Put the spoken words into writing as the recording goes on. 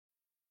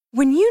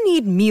When you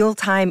need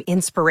mealtime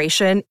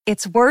inspiration,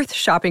 it's worth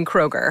shopping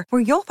Kroger,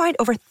 where you'll find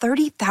over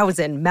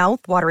 30,000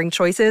 mouth-watering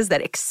choices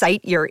that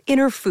excite your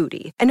inner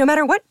foodie. And no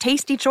matter what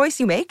tasty choice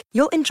you make,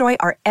 you'll enjoy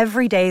our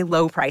everyday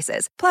low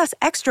prices, plus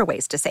extra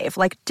ways to save,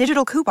 like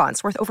digital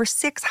coupons worth over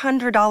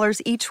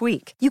 $600 each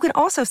week. You can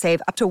also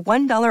save up to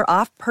 $1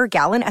 off per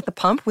gallon at the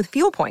pump with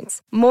fuel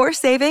points. More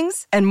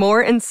savings and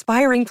more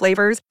inspiring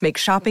flavors make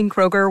shopping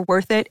Kroger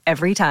worth it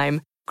every time.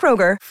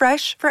 Kroger,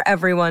 fresh for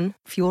everyone.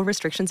 Fuel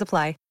restrictions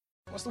apply.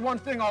 What's the one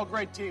thing all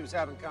great teams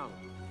have in common?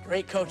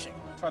 Great coaching.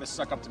 Try to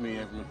suck up to me,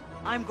 everyone.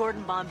 I'm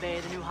Gordon Bombay,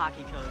 the new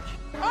hockey coach.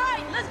 All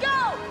right, let's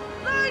go!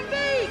 Line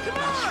B, come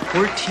on!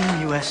 We're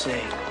Team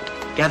USA,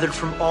 gathered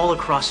from all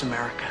across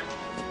America.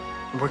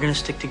 And we're gonna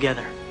stick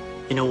together.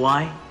 You know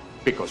why?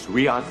 Because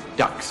we are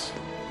ducks,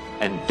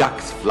 and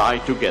ducks fly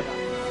together.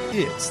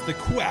 It's the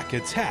Quack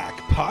Attack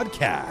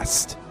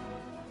Podcast.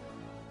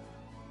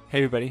 Hey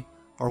everybody,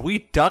 are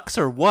we ducks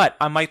or what?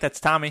 I'm Mike, that's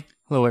Tommy.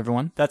 Hello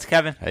everyone. That's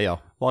Kevin. Hey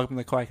y'all. Welcome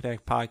to the Quack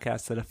Attack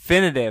Podcast, the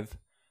definitive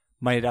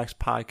Mighty Ducks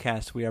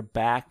podcast. We are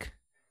back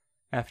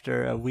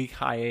after a week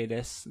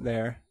hiatus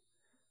there,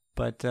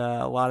 but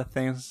a lot of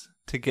things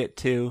to get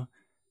to.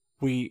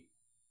 We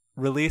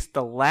released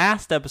the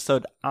last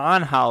episode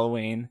on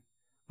Halloween.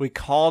 We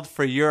called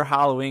for your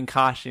Halloween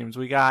costumes.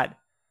 We got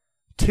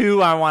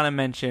two I want to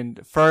mention.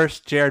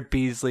 First, Jared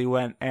Beasley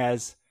went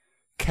as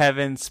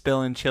Kevin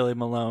Spillin' Chili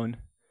Malone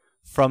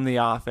from The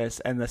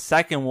Office, and the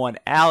second one,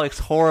 Alex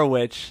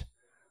Horowitz,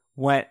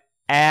 went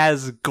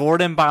as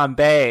Gordon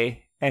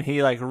Bombay, and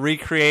he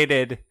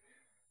recreated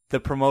the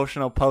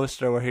promotional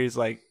poster where he's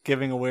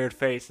giving a weird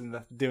face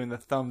and doing the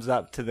thumbs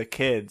up to the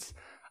kids.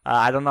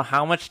 I don't know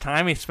how much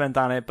time he spent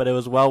on it, but it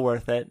was well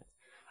worth it.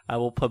 I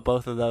will put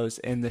both of those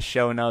in the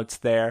show notes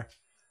there.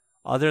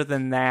 Other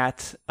than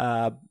that,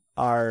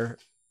 our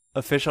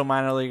official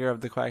minor leaguer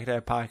of the Quack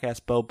Attack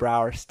Podcast, Bo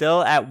Brower,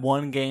 still at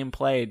one game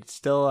played,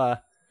 still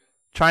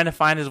trying to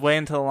find his way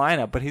into the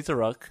lineup, but he's a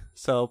rook,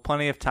 so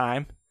plenty of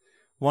time.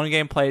 One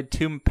game played,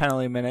 2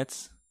 penalty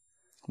minutes.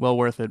 Well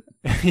worth it.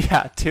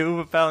 Yeah,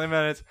 2 penalty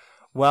minutes.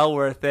 Well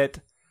worth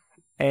it.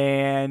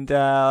 And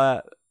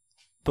but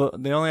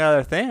the only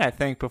other thing, I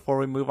think, before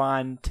we move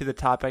on to the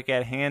topic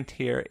at hand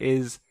here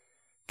is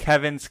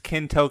Kevin's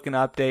Kin Token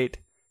update.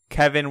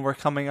 Kevin, we're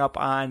coming up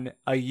on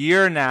a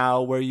year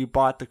now where you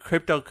bought the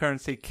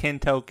cryptocurrency Kin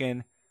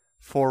Token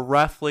for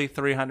roughly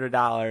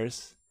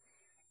 $300.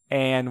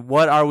 And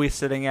what are we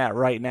sitting at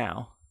right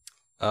now?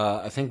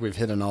 I think we've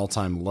hit an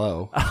all-time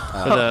low.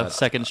 For the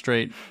second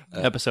straight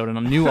episode and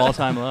a new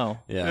all-time low.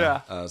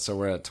 Yeah. So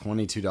we're at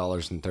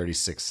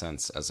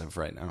 $22.36 as of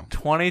right now.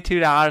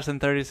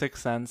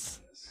 $22.36.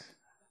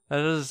 That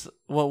is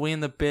what we in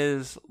the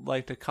biz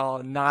like to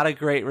call not a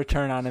great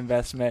return on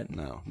investment.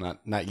 No,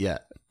 not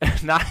yet.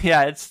 Not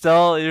yet.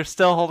 You're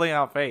still holding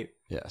out faith.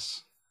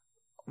 Yes.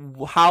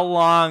 How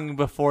long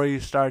before you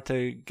start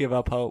to give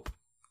up hope?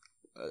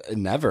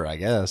 Never, I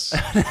guess.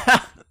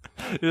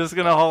 You're just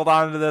gonna hold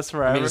on to this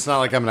forever. I mean, it's not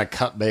like I'm gonna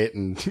cut bait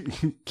and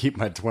keep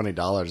my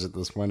 $20 at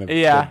this point.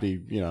 Yeah, that'd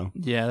be,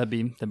 Yeah,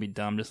 that'd be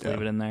dumb. Just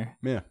leave it in there.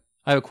 Yeah.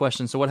 I have a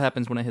question. So, what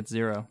happens when it hits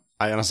zero?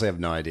 I honestly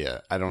have no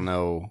idea. I don't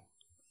know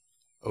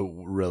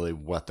really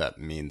what that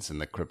means in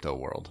the crypto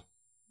world.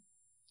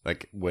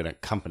 Like when a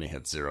company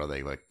hits zero,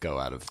 they go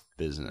out of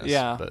business.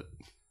 Yeah, but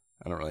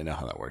I don't really know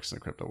how that works in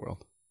the crypto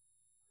world.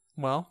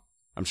 Well,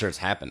 I'm sure it's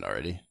happened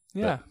already.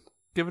 Yeah.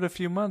 Give it a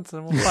few months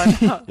and we'll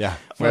find out. Yeah.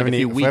 If we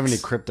have any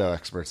crypto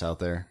experts out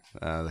there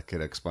that could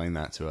explain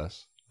that to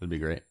us, that'd be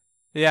great.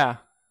 Yeah.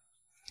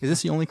 Is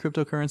this the only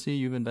cryptocurrency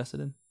you've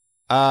invested in?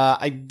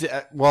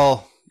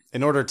 Well,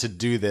 in order to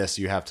do this,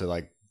 you have to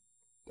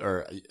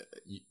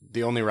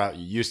the only route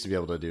you used to be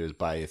able to do is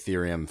buy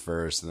Ethereum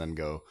first and then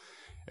go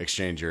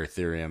exchange your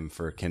Ethereum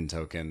for Kin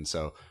Token.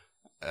 So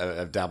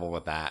I've dabbled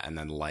with that, and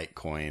then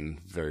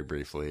Litecoin very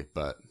briefly,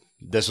 but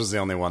this was the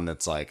only one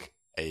that's a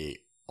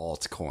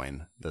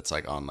altcoin that's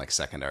on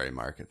secondary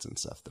markets and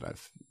stuff that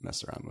I've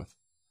messed around with.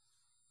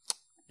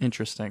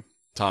 Interesting.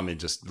 Tommy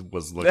just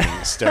was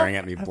staring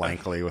at me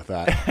blankly with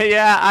that.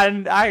 Yeah,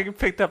 I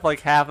picked up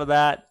half of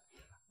that.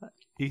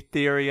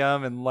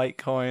 Ethereum and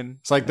Litecoin.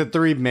 It's the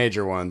three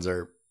major ones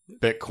are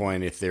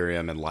Bitcoin,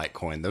 Ethereum, and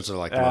Litecoin. Those are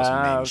the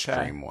most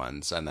mainstream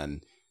ones. And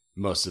then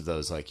most of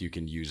those, you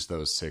can use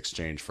those to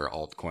exchange for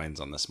altcoins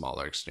on the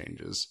smaller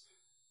exchanges.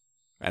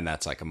 And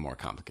that's a more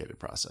complicated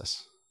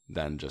process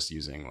than just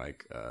using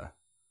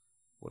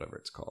whatever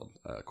it's called,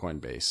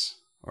 Coinbase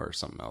or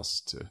something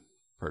else to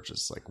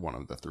purchase one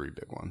of the three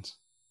big ones.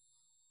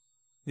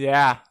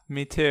 Yeah,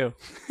 me too.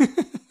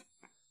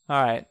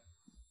 All right.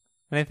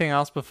 Anything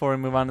else before we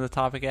move on to the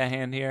topic at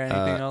hand here?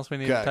 Anything else we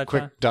need to touch on?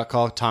 Quick duck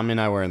call. Tommy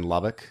and I were in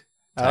Lubbock,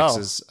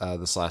 Texas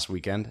this last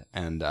weekend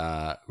and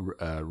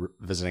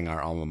visiting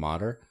our alma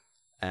mater.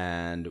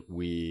 And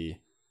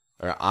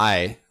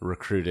I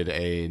recruited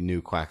a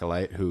new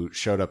Quackalite who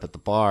showed up at the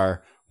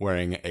bar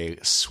wearing a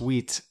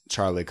sweet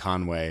Charlie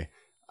Conway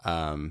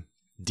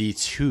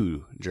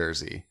D2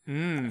 jersey,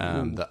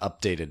 the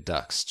updated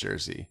Ducks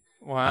jersey.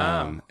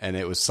 Wow! And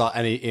it was,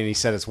 and he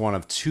said it's one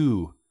of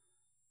two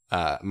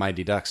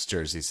Mighty Ducks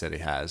jerseys that he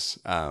has.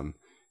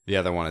 The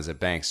other one is a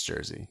Banks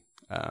jersey.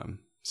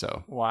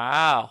 So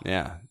wow,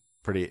 yeah,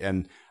 pretty.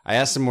 And I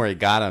asked him where he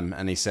got them,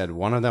 and he said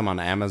one of them on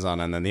Amazon,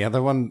 and then the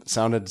other one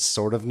sounded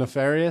sort of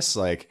nefarious,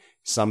 like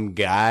some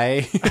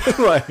guy.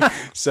 Like,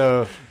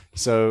 so.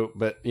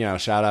 But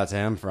shout out to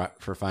him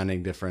for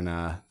finding different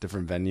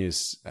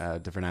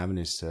venues, different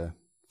avenues to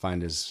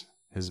find his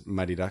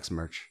Mighty Ducks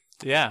merch.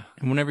 Yeah.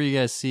 And whenever you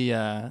guys see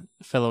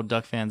fellow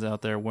Duck fans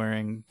out there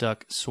wearing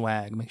Duck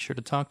swag, make sure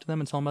to talk to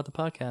them and tell them about the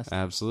podcast.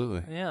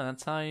 Absolutely. Yeah,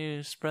 that's how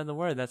you spread the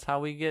word. That's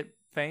how we get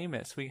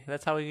famous.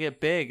 That's how we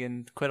get big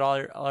and quit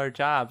all our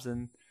jobs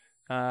and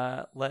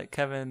let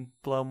Kevin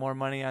blow more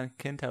money on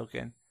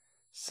Kintoken.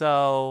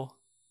 So,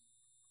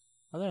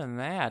 other than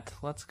that,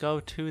 let's go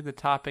to the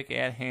topic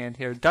at hand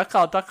here. Duck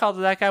call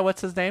to that guy.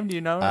 What's his name? Do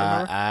you know?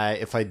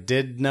 If I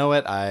did know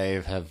it,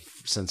 I have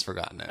since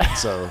forgotten it.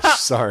 So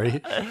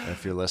sorry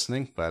if you're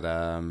listening, but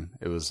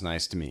it was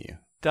nice to meet you.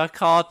 Duck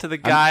call to the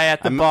guy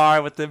at the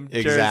bar with the jersey.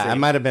 Exactly. I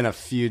might have been a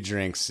few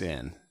drinks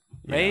in.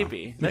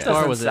 Maybe. That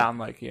doesn't sound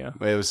like you.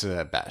 It was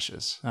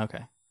Bash's.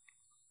 Okay.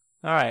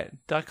 All right.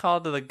 Duck call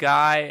to the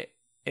guy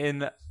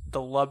in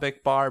the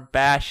Lubbock bar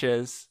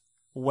Bash's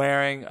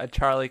wearing a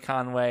Charlie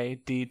Conway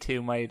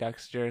D2 Mighty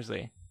Ducks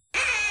jersey.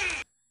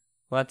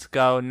 Let's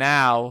go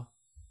now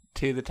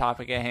to the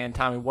topic at hand.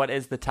 Tommy, what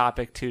is the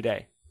topic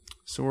today?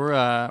 So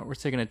we're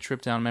taking a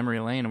trip down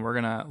memory lane, and we're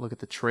gonna look at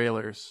the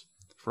trailers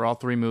for all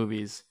three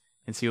movies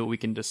and see what we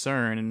can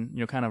discern,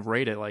 and kind of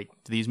rate it. Like,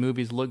 do these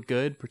movies look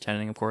good?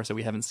 Pretending, of course, that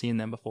we haven't seen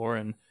them before,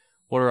 and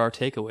what are our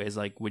takeaways?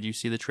 Like, would you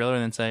see the trailer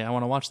and then say, "I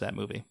want to watch that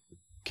movie"?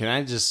 Can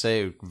I just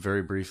say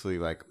very briefly,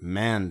 like,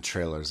 man,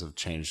 trailers have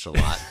changed a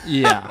lot.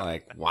 Yeah.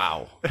 Like,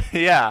 wow.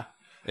 Yeah.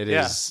 It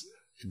is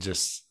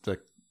just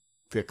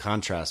the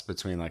contrast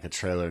between, like, a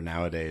trailer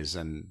nowadays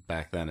and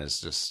back then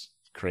is just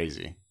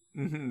crazy.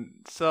 Mm-hmm.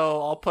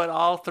 So I'll put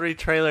all three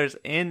trailers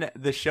in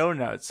the show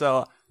notes.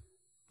 So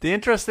the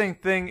interesting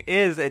thing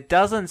is it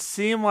doesn't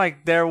seem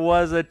like there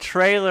was a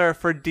trailer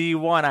for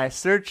D1. I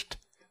searched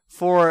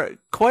for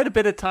quite a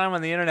bit of time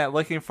on the internet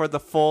looking for the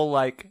full,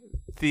 like,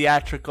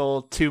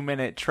 theatrical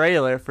 2-minute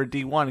trailer for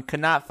D1. Could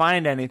not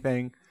find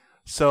anything.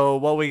 So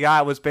what we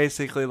got was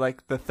basically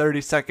like the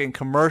 30-second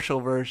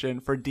commercial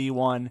version for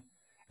D1,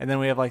 and then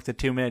we have like the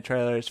 2-minute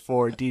trailers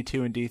for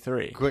D2 and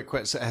D3.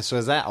 Quick. So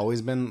has that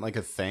always been like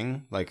a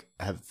thing? Like,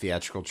 have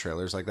theatrical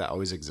trailers like that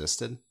always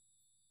existed?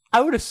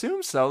 I would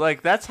assume so.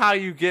 Like, that's how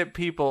you get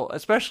people,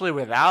 especially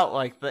without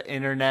like the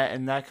internet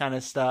and that kind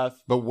of stuff.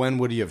 But when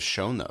would you have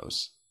shown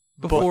those?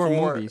 Before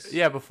movies.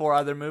 Yeah, before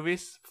other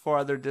movies, before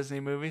other Disney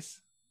movies.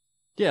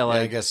 Yeah,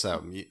 like, I guess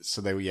so.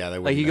 So they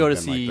wouldn't like you go to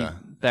have see like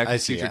Back to the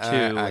Future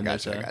 2. I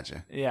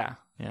gotcha. Yeah,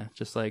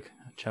 just like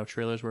how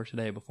trailers were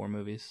today before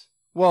movies.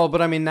 Well,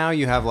 but I mean, now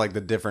you have like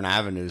the different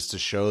avenues to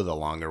show the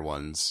longer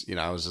ones.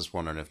 I was just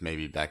wondering if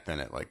maybe back then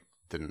it like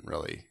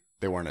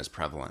they weren't as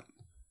prevalent.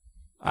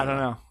 I don't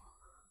know.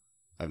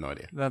 I have no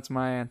idea. That's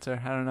my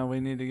answer. I don't know. We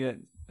need to get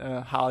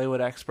a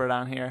Hollywood expert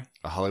on here.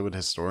 A Hollywood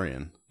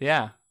historian.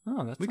 Yeah.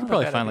 Oh, that's we could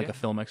probably find like a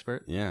film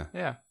expert. Yeah.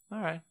 Yeah. All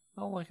right.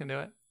 I'll look into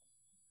it.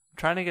 I'm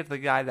trying to get the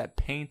guy that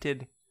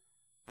painted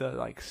the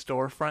like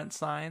storefront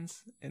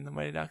signs in the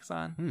Mighty Ducks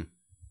on.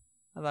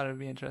 I thought it would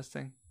be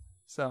interesting.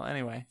 So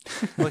anyway,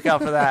 look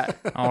out for that.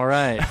 All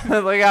right.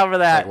 Look out for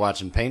that. Like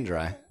watching paint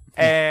dry.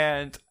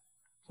 And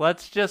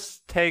let's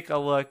just take a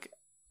look.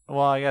 Well,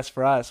 I guess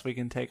for us, we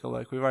can take a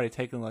look. We've already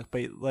taken a look,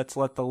 but let's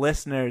let the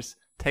listeners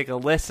take a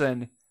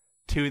listen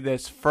to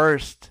this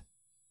first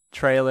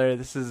trailer.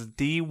 This is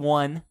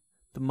D1.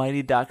 The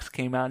Mighty Ducks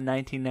came out in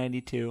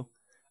 1992.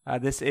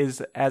 This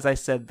is, as I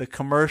said, the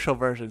commercial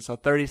version, so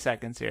 30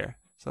 seconds here.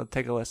 So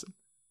take a listen.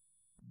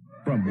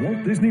 From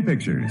Walt Disney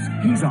Pictures,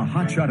 he's a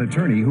hotshot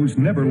attorney who's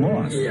never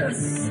lost.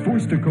 Yes!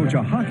 Forced to coach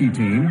a hockey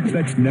team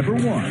that's never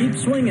won. Keep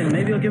swinging,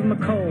 maybe he'll give him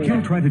a cold.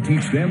 He'll try to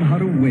teach them how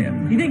to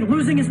win. You think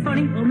losing is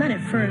funny? Well, not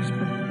at first,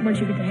 but once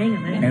you get the hang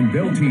of it. And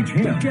they'll teach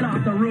him. Get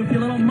off the roof, you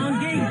little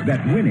monkey!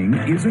 That winning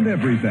isn't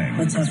everything.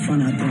 Let's have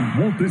fun out there.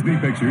 Walt Disney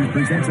Pictures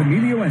presents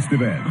Emilio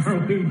Estevez. Are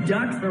we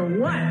ducks or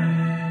what?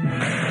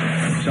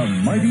 The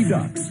Mighty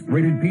Ducks.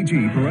 Rated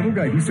PG. Parental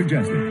guidance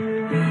suggested.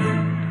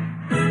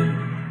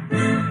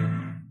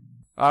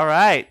 All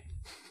right.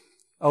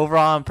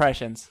 Overall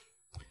impressions.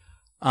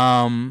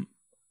 I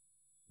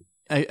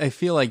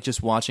feel like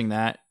just watching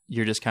that,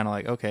 you're just kind of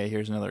like, okay,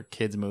 here's another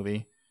kids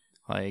movie.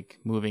 Like,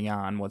 moving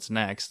on, what's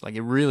next? Like,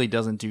 it really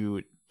doesn't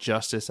do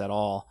justice at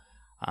all.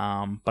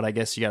 But I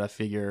guess you got to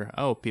figure,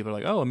 people are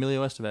like,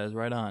 Emilio Estevez,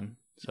 right on.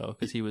 So,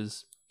 because he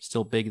was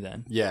still big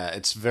then. Yeah,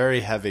 it's very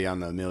heavy on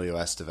the Emilio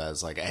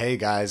Estevez. Like, hey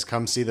guys,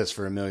 come see this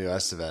for Emilio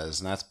Estevez.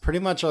 And that's pretty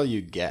much all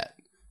you get.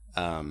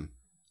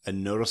 A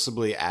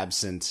noticeably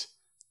absent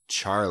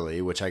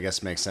Charlie, which I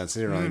guess makes sense.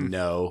 They didn't really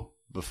know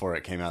before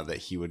it came out that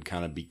he would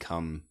kind of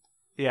become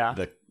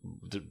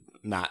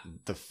not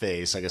the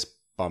face. I guess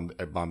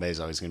Bombay's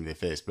always going to be the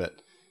face,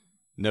 but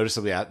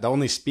noticeably the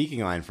only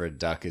speaking line for a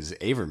duck is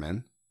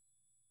Averman,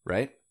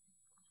 right?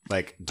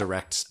 Like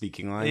direct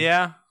speaking line.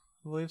 Yeah,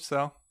 I believe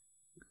so.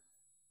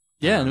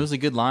 Yeah, and it was a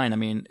good line. I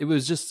mean, it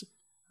was just,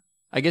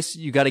 I guess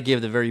you got to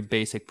give the very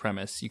basic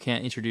premise. You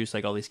can't introduce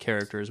like all these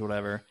characters,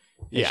 whatever.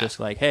 It's just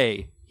like,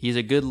 hey, he's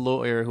a good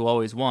lawyer who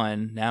always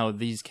won. Now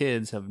these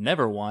kids have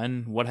never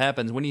won. What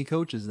happens when he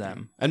coaches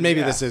them? And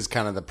maybe this is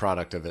kind of the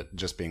product of it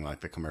just being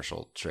like the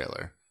commercial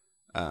trailer.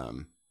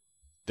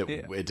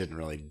 It didn't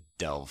really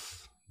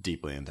delve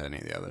deeply into any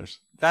of the others.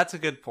 That's a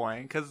good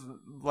point, because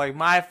like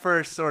my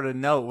first sort of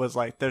note was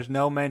like, there's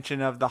no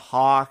mention of the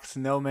Hawks,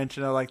 no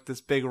mention of like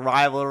this big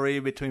rivalry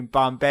between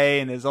Bombay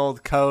and his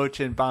old coach,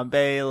 and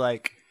Bombay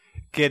like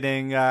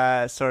getting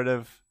sort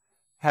of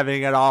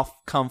having it all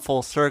come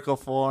full circle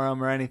for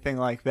him or anything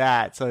like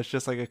that. So it's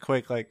just like a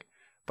quick like,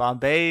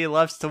 Bombay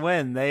loves to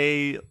win,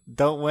 they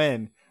don't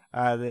win.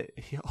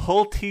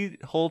 He'll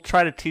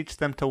try to teach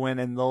them to win,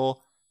 and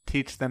they'll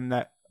teach them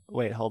that.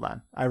 Wait, hold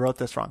on, I wrote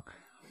this wrong.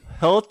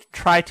 He'll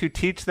try to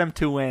teach them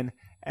to win,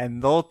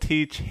 and they'll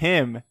teach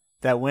him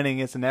that winning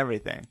isn't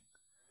everything.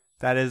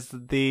 That is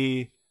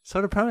the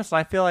sort of premise, and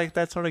I feel like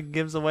that sort of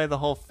gives away the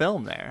whole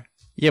film there.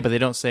 Yeah, but they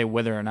don't say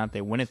whether or not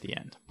they win at the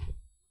end.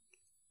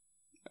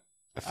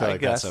 I feel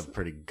like that's a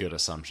pretty good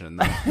assumption.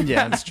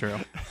 Yeah, that's true.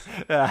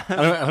 I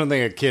don't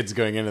think a kid's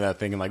going into that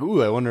thinking like,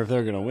 ooh, I wonder if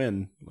they're going to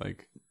win.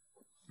 Like,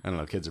 I don't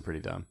know. Kids are pretty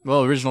dumb.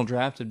 Well, original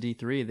draft of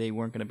D3, they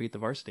weren't going to beat the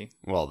varsity.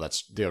 Well,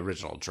 that's the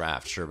original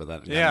draft, sure, but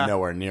that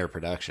nowhere near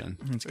production.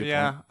 That's a good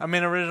point. I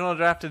mean, original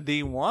draft of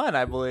D1,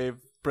 I believe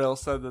Brill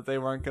said that they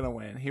weren't going to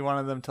win. He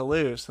wanted them to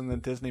lose, and then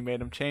Disney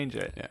made him change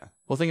it. Yeah.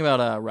 Well, think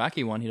about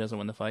Rocky 1. He doesn't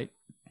win the fight.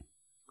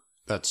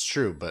 That's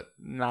true, but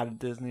not a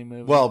Disney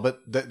movie. Well, but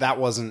that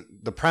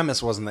wasn't the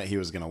premise. Wasn't that he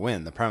was going to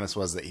win? The premise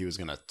was that he was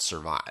going to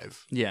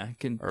survive. Yeah,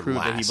 can prove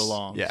that he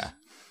belongs.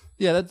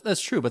 Yeah,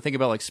 that's true. But think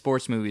about like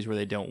sports movies where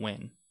they don't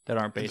win, that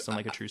aren't based on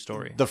like a true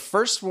story. The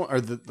first one, or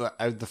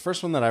the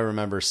first one that I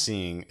remember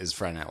seeing is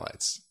Friday Night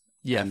Lights.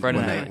 Yeah, Friday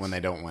Night Lights. When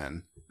they don't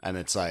win, and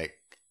it's like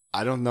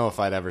I don't know if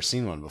I'd ever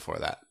seen one before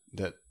that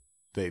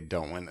they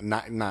don't win.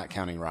 Not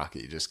counting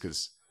Rocky, just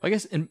because. I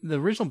guess in the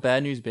original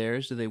Bad News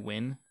Bears, do they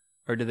win?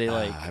 Or do they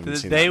like? I haven't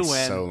seen that in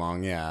so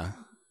long. Yeah,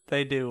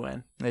 they do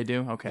win. They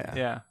do. Okay.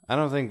 Yeah. I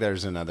don't think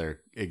there's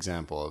another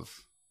example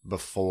of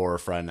before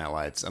Friday Night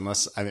Lights,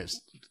 unless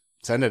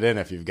send it in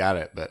if you've got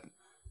it. But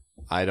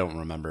I don't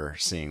remember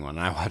seeing one.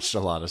 I watched a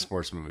lot of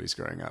sports movies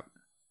growing up.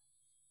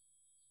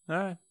 All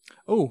right.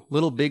 Oh,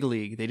 Little Big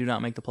League. They do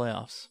not make the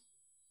playoffs.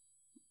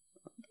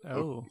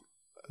 Oh,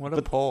 what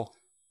a pull!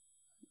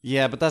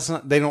 Yeah, but that's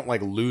not. They don't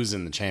like lose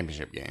in the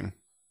championship game.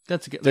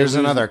 There's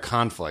another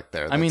conflict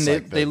there. I mean,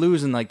 they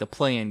lose in like the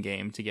play-in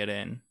game to get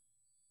in.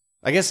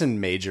 I guess in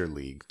Major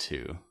League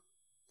 2.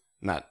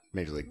 Not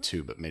Major League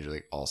 2, but Major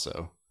League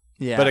also.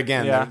 Yeah. But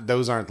again,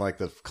 those aren't like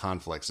the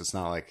conflicts. It's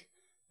not like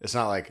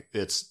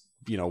it's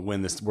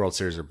win this World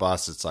Series or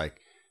bust. It's like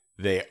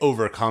they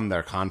overcome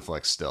their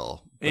conflicts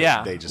still.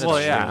 But they just win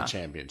the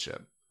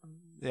championship.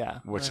 Yeah,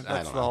 which that's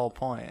I don't know. the whole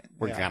point.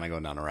 We're kind of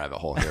going down a rabbit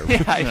hole here.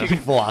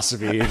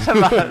 Philosophy,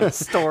 about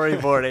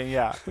storyboarding.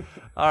 Yeah.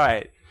 All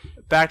right.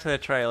 Back to the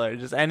trailer.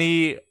 Just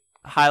any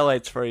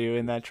highlights for you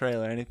in that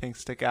trailer? Anything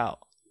stick out?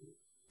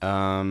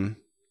 The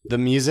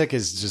music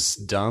is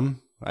just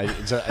dumb.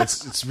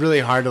 It's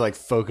really hard to like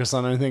focus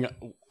on anything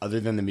other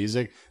than the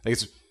music. Like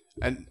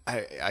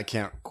I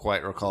can't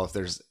quite recall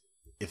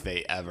if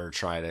they ever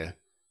try to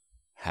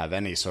have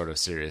any sort of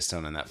serious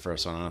tone in that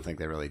first one. I don't think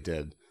they really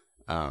did.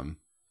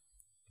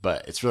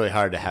 But it's really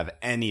hard to have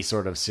any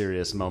sort of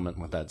serious moment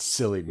with that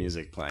silly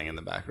music playing in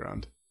the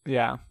background.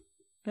 Yeah.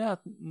 Yeah,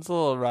 it's a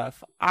little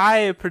rough.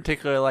 I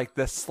particularly like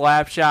the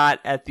slap shot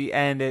at the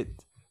end.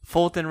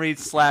 Fulton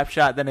Reed's slap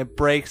shot, then it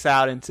breaks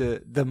out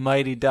into the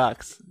Mighty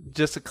Ducks.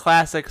 Just a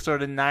classic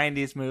sort of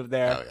 90s move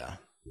there. Oh, yeah.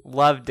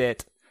 Loved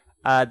it.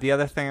 The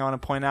other thing I want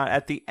to point out,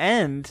 at the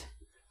end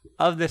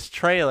of this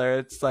trailer,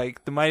 it's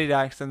like the Mighty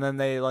Ducks, and then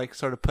they like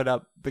sort of put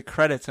up the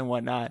credits and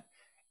whatnot.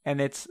 And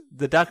it's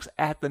the Ducks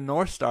at the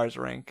North Stars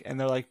rink, and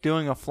they're like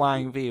doing a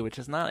flying V, which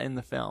is not in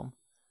the film,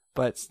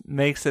 but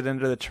makes it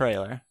into the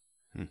trailer.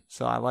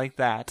 So I like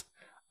that.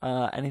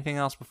 Anything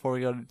else before we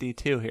go to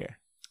D2 here?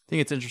 I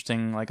think it's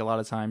interesting, like a lot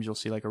of times you'll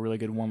see like a really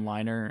good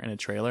one-liner in a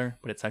trailer,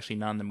 but it's actually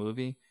not in the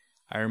movie.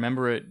 I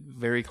remember it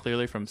very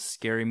clearly from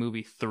Scary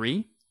Movie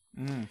 3.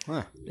 In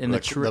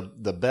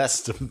the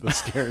best of the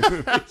scary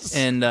movies.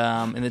 And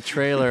in the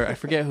trailer, I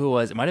forget who it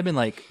was. It might have been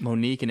like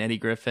Monique and Eddie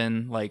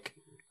Griffin, like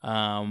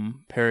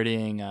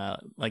parodying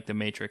like The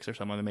Matrix or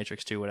something, The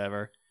Matrix 2,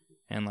 whatever.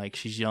 And like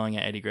she's yelling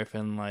at Eddie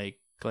Griffin, like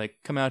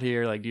come out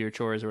here, like do your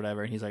chores or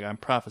whatever. And he's like, I'm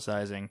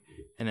prophesizing.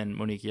 And then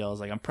Monique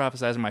yells like, I'm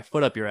prophesizing my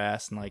foot up your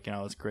ass. And like,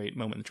 it's a great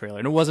moment in the trailer.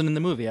 And it wasn't in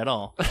the movie at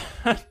all.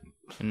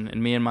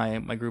 and me and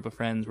my group of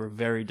friends were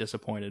very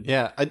disappointed.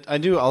 Yeah, I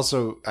do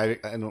also, I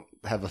don't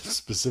have a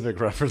specific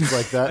reference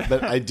like that,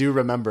 but I do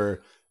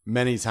remember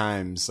many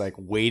times like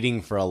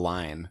waiting for a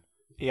line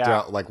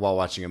throughout, like while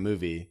watching a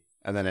movie,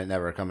 and then it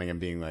never coming and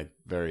being like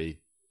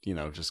very,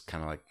 just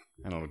kind of like,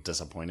 I don't know,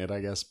 disappointed,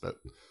 I guess. But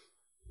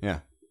yeah.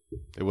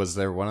 Was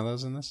there one of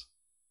those in this?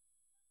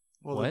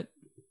 Well, what?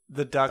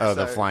 The Ducks are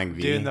the flying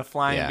V. Doing the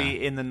flying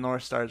V in the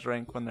North Stars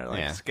rink when they're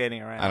like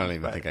skating around. I don't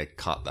even think I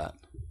caught that.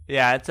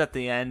 Yeah, it's at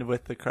the end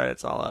with the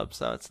credits all up,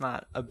 so it's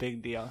not a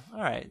big deal.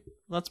 All right,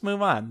 let's move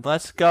on.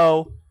 Let's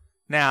go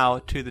now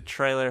to the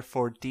trailer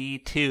for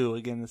D2.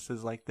 Again, this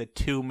is like the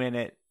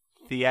 2-minute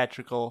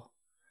theatrical.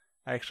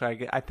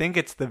 Actually, I think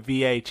it's the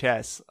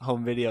VHS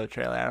home video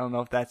trailer. I don't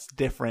know if that's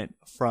different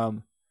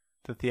from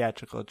the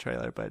theatrical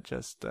trailer, but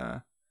just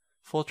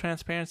full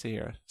transparency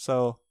here.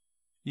 So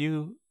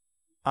you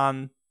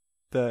on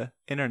the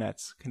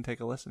internets can take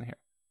a listen here.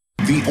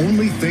 The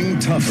only thing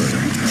tougher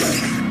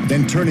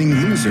than turning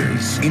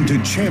losers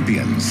into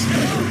champions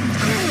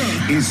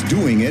is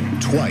doing it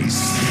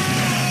twice.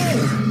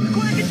 The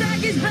Quack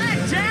Attack is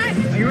back, Jack!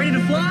 Are you ready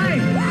to fly?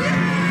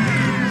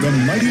 The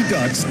Mighty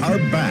Ducks are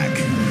back.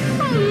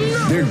 Oh,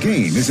 no. Their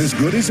game is as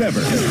good as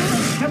ever.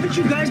 Haven't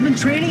you guys been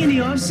training in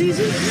the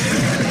off-season?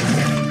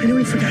 I know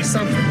we forgot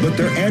something. But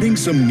they're adding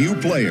some new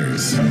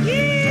players.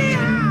 Yeah!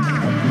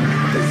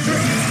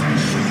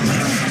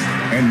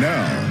 And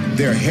now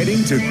they're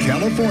heading to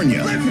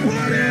California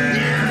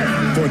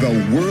for the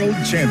World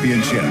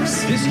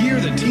Championships. This year,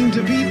 the team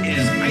to beat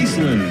is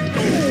Iceland.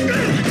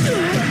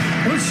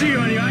 We'll see you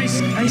on the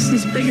ice. Ice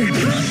is bigger,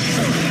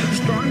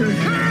 stronger,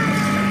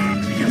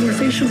 got more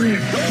facial hair.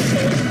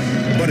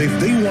 But if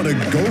they want to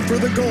go for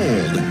the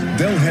gold,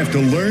 they'll have to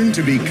learn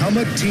to become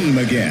a team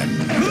again.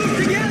 Move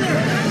together!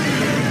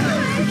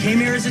 We came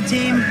here as a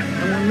team,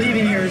 and we're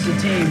leaving here as a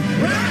team.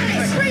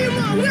 Right! Bring 'em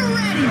on, we're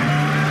ready!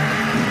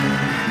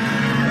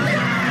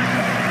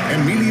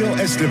 Emilio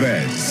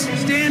Estevez,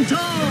 Stand tall!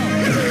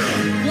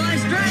 Fly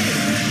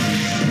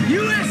straight!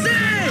 USA!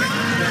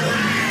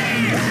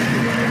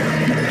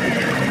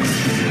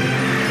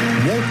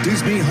 Walt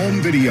Disney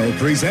Home Video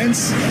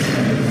presents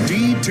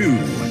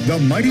D2, The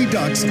Mighty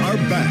Ducks Are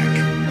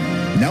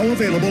Back. Now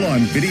available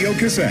on video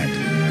cassette.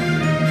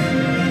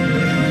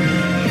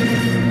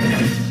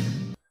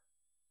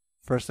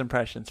 First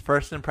impressions,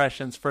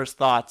 first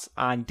thoughts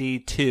on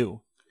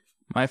D2.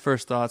 My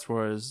first thoughts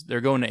was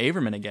they're going to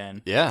Averman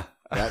again. Yeah,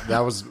 that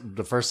was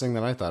the first thing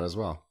that I thought as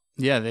well.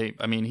 Yeah,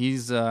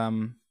 he's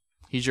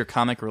your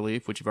comic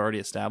relief, which you've already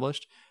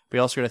established. But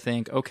you also got to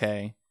think,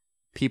 okay,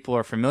 people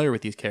are familiar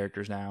with these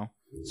characters now,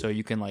 so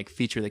you can like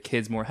feature the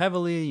kids more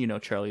heavily. You know,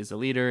 Charlie's the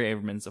leader,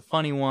 Averman's the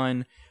funny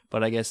one,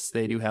 but I guess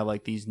they do have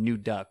like these new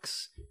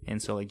ducks,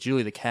 and so like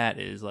Julie the cat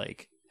is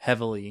like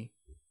heavily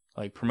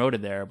like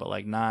promoted there, but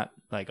like not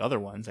like other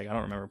ones. Like I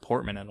don't remember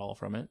Portman at all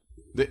from it.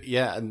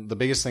 And the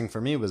biggest thing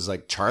for me was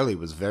like Charlie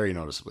was very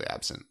noticeably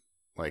absent.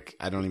 Like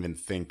I don't even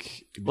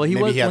think. Well, he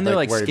was when they're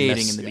like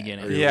skating in the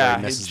beginning. Yeah,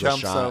 he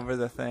jumps over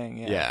the thing.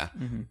 Yeah.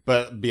 Mm-hmm.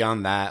 But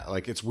beyond that,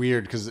 like it's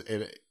weird because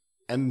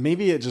and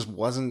maybe it just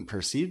wasn't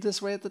perceived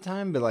this way at the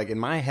time. But like in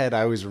my head,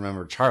 I always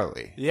remember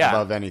Charlie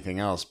above anything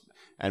else,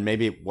 and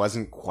maybe it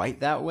wasn't quite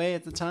that way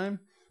at the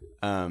time.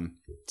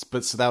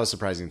 But so that was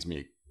surprising to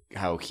me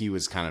how he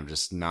was kind of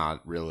just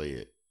not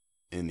really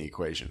in the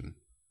equation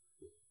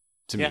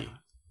to me.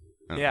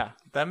 Yeah,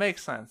 that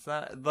makes sense.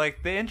 That,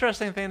 like, the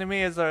interesting thing to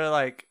me is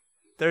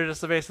they're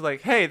just basically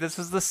like, hey, this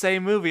is the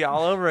same movie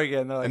all over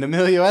again. They're like, and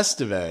Emilio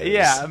Estevez.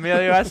 Yeah,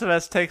 Emilio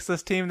Estevez takes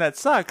this team that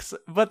sucks,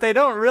 but they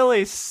don't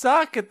really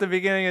suck at the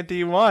beginning of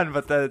D1,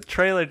 but the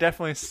trailer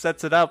definitely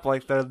sets it up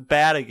like they're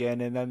bad again,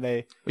 and then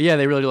they... Yeah,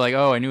 they really do like,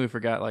 oh, I knew we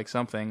forgot like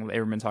something.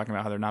 They've been talking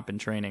about how they're not been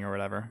training or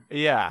whatever.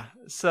 Yeah,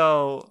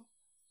 so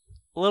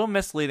a little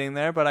misleading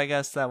there, but I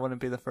guess that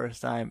wouldn't be the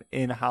first time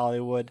in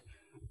Hollywood.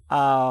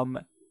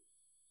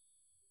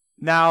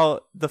 Now,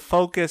 the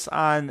focus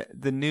on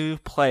the new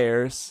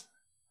players,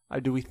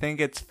 do we think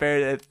it's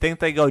fair to think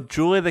they go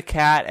Julie the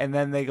Cat and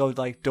then they go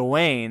like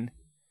Dwayne,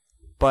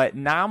 but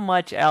not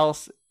much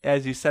else,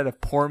 as you said,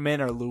 of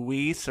Portman or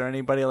Luis or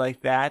anybody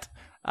like that?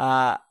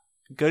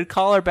 Good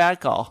call or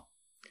bad call?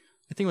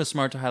 I think it was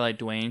smart to highlight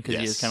Dwayne because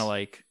he is kind of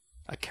like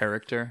a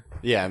character.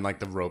 Yeah, and like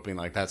the roping,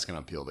 like that's going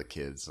to appeal to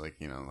kids, like,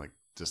 you know, like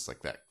just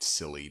like that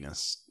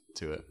silliness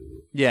to it.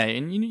 Yeah,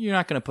 and you're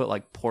not going to put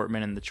like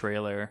Portman in the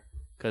trailer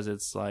because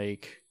it's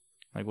like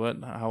what?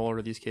 How old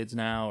are these kids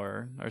now,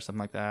 or something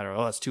like that, or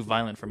that's too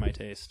violent for my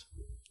taste.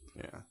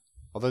 Yeah,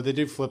 although they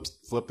do flip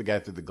the guy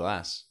through the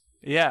glass.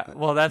 Yeah,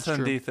 well, that's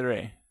in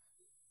D3.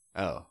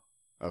 Oh,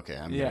 okay,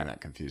 I'm getting that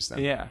confused then.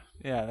 Yeah,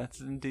 that's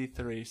in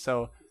D3.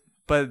 So,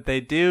 but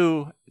they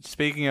do.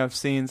 Speaking of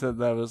scenes that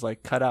was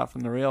like cut out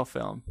from the real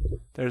film,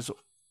 there's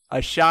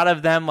a shot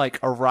of them like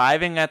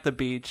arriving at the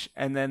beach,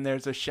 and then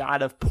there's a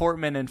shot of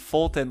Portman and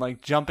Fulton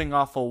like jumping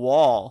off a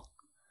wall,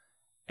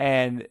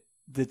 and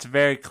it's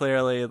very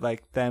clearly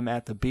like them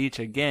at the beach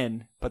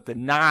again, but they're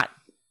not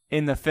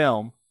in the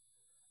film.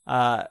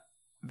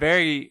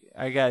 Very,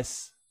 I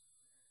guess,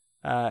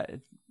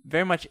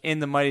 very much in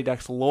the Mighty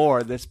Ducks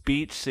lore, this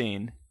beach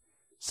scene.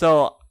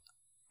 So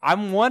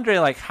I'm wondering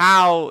like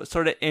how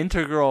sort of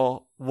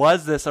integral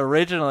was this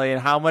originally,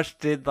 and how much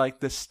did like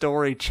the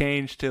story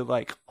change to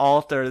like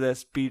alter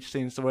this beach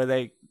scene so where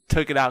they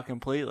took it out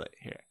completely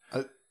here?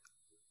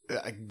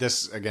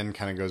 This again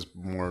kind of goes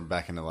more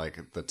back into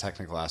like the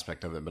technical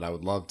aspect of it, but I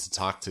would love to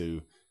talk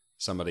to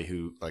somebody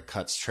who like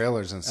cuts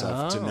trailers and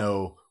stuff to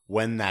know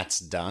when that's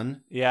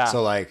done. Yeah.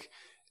 So like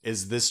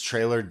is this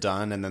trailer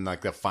done and then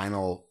like the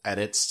final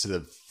edits to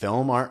the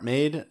film aren't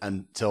made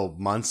until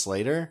months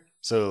later?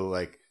 So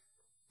like,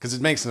 because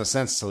it makes no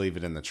sense to leave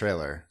it in the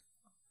trailer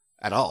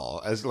at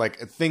all. As like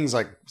things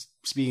like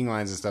speaking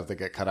lines and stuff that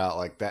get cut out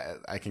like that,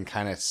 I can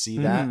kind of see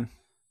that.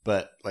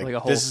 But like a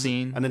whole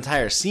scene, an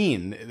entire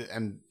scene,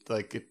 and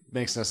like it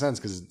makes no sense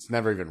because it's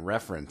never even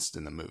referenced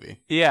in the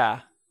movie.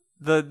 Yeah.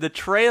 The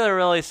trailer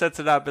really sets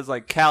it up as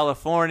like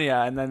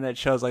California, and then it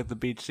shows like the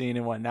beach scene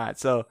and whatnot.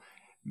 So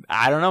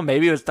I don't know.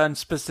 Maybe it was done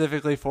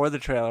specifically for the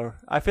trailer.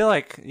 I feel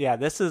like, yeah,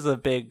 this is a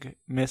big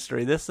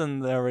mystery. This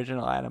and the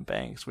original Adam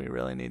Banks, we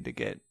really need to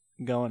get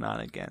going on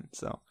again.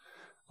 So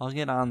I'll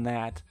get on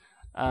that.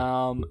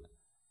 And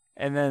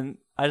then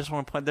I just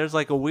want to point, there's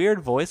like a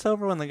weird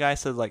voiceover when the guy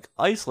says like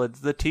Iceland's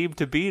the team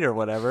to beat or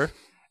whatever.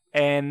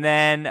 And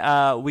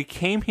then we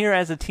came here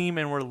as a team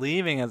and we're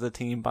leaving as a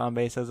team,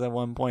 Bombay says at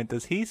one point.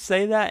 Does he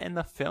say that in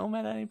the film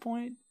at any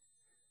point?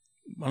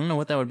 I don't know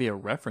what that would be a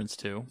reference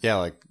to. Yeah,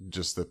 like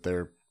just that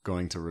they're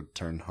going to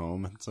return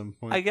home at some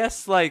point. I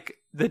guess like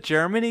the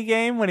Germany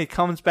game when he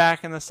comes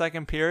back in the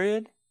second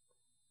period.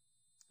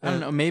 I don't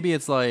know. Maybe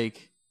it's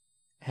like,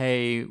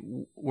 hey,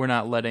 we're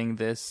not letting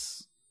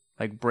this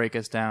like break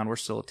us down. We're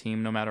still a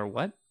team no matter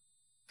what.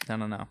 I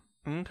don't know.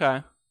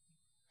 Okay.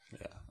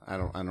 Yeah, I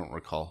don't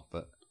recall,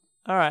 but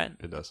all right,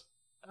 it does.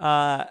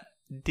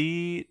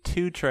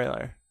 D2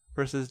 trailer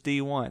versus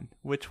D1.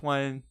 Which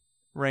one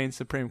reigns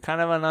supreme?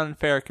 Kind of an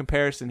unfair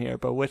comparison here,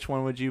 but which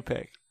one would you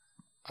pick?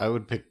 I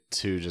would pick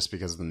 2 just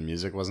because the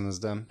music wasn't as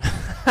dumb.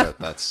 But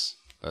that's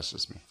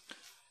just me.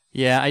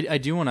 Yeah, I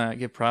do want to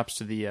give props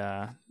to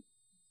the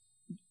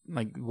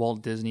like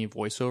Walt Disney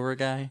voiceover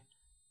guy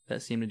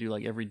that seemed to do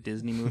like every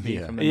Disney movie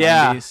from the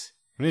 90s.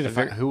 We need to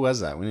find who was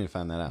that. We need to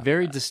find that out.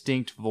 Very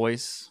distinct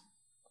voice.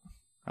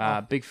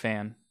 Big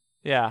fan.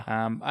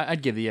 Yeah.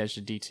 I'd give the edge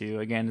to D2.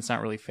 Again, it's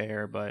not really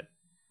fair, but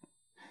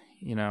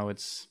you know,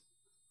 it's.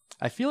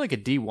 I feel like a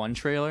D1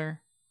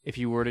 trailer. If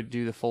you were to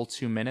do the full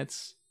 2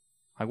 minutes,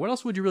 like what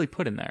else would you really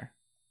put in there?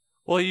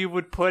 Well, you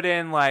would put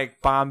in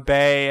like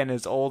Bombay and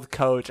his old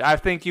coach. I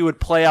think you would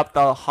play up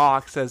the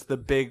Hawks as the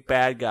big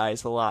bad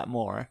guys a lot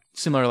more.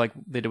 Similar like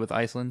they did with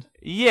Iceland?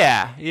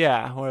 Yeah,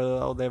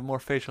 where they have more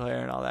facial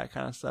hair and all that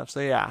kind of stuff. So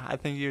yeah, I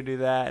think you would do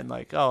that and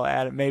like,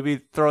 maybe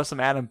throw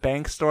some Adam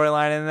Banks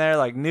storyline in there,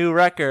 like new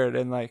record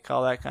and like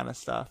all that kind of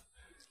stuff.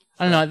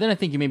 I don't know. Then I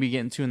think you may be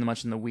getting too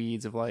much in the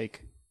weeds of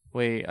like,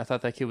 wait, I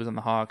thought that kid was on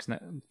the Hawks,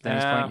 and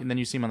then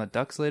you see him on the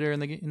Ducks later in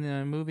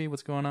the movie.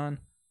 What's going on?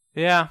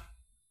 Yeah.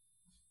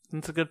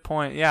 That's a good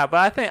point. Yeah,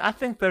 but I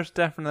think there's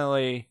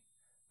definitely,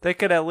 they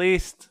could at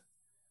least,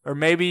 or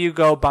maybe you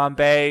go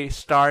Bombay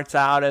starts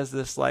out as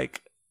this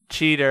like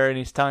cheater and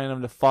he's telling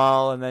him to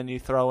fall, and then you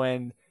throw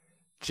in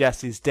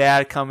Jesse's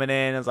dad coming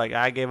in. It's like,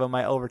 I gave him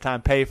my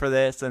overtime pay for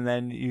this, and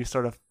then you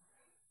sort of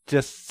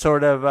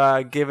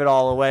give it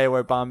all away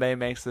where Bombay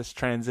makes this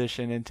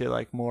transition into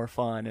like more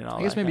fun and all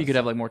that. I guess maybe you could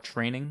have like more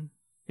training.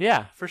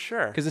 Yeah, for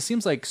sure. Because it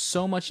seems like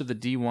so much of the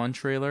D1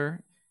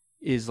 trailer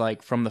is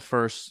like from the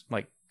first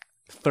like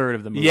third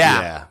of the movie.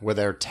 Yeah, where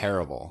they're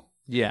terrible.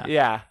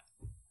 Yeah.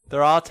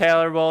 They're all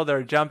tailorable.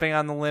 They're jumping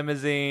on the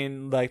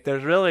limousine. Like,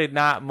 there's really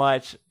not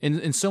much.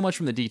 And so much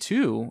from the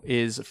D2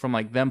 is from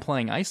like them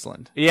playing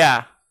Iceland.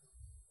 Yeah.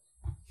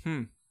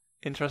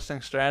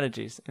 Interesting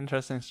strategies.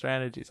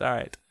 All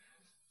right.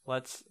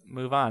 Let's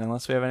move on,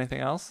 unless we have anything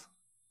else.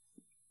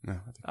 No.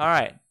 All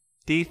right.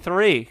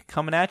 D3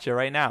 coming at you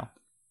right now.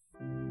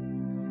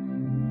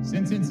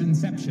 Since its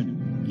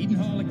inception, Eden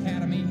Hall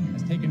Academy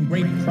has taken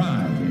great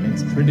pride in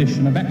its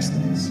tradition of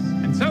excellence.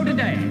 And so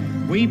today,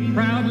 we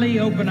proudly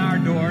open our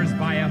doors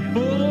via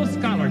full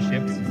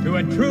scholarships to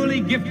a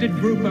truly gifted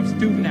group of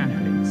student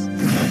athletes.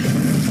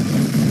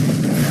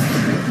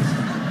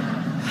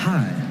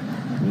 Hi,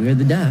 we're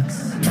the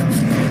Ducks.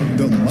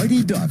 The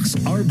Mighty Ducks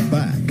are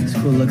back.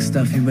 School looks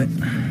stuffy, but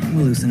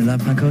we'll loosen it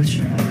up, huh, Coach?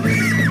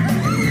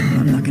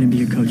 I'm not going to be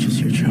your coach this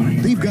year, Charlie.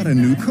 They've got a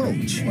new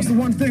coach. What's the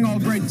one thing all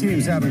great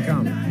teams have in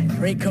common?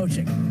 Great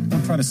coaching.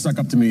 Don't try to suck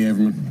up to me,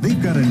 Averman.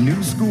 They've got a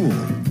new school.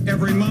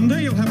 Every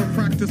Monday, you'll have a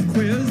practice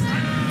quiz.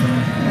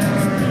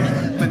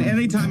 And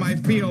anytime I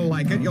feel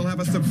like it, you'll have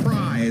a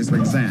surprise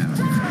exam.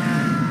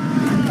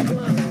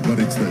 But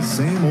it's the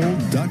same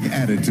old Duck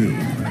attitude.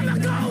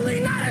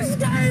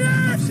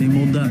 Same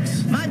old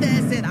Ducks. My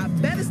dad said I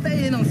better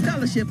stay in on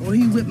scholarship or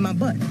he whipped my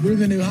butt. We're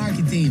the new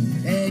hockey team,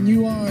 and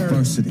you are...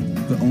 Varsity,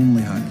 the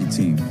only hockey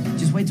team.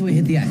 Just wait till we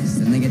hit the ice,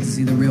 and they get to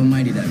see the real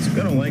Mighty Ducks.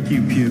 I don't like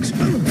you, Pukes.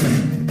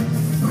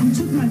 Who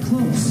took my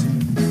clothes?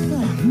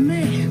 Oh,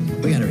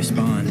 man. We gotta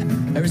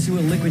respond. Ever see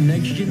what liquid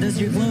nitrogen does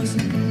to your clothes?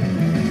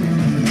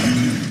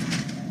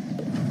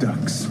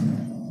 Ducks.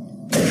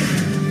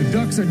 The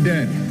Ducks are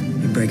dead.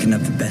 You're breaking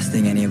up the best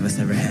thing any of us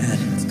ever had.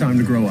 It's time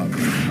to grow up.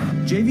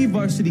 JV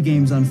varsity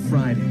games on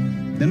Friday.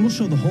 Then we'll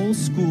show the whole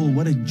school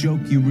what a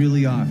joke you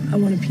really are. I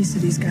want a piece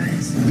of these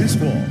guys. This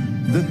fall,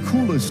 the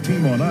coolest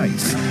team on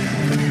ice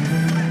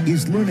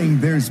is learning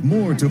there's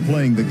more to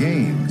playing the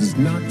game. It's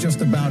not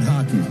just about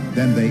hockey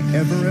than they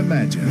ever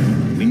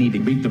imagined. We need to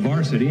beat the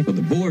varsity so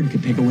the board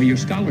can take away your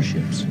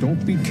scholarships.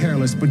 Don't be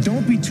careless, but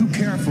don't be too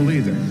careful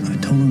either. I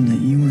told him that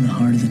you were the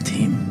heart of the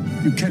team.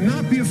 You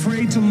cannot be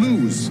afraid to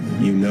lose.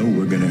 You know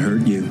we're gonna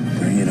hurt you.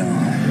 Bring it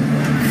on.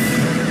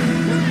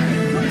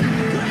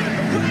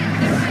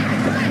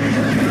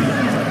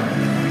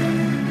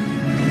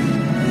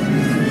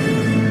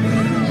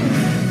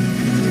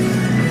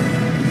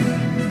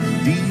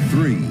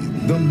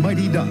 D3, the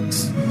Mighty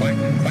Ducks. Quack,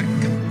 quack.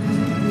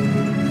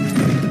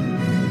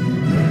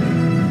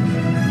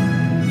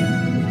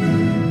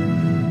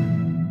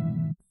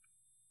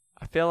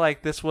 I feel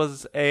like this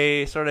was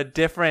a sort of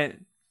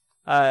different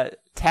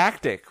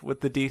tactic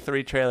with the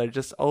D3 trailer.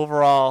 Just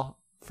overall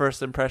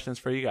first impressions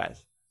for you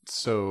guys.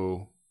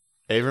 So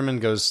Averman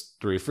goes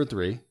 3 for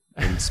 3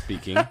 in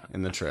speaking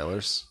in the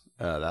trailers.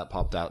 That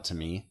popped out to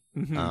me.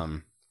 Mm-hmm.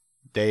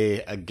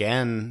 They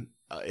again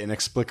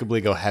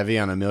inexplicably go heavy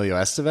on Emilio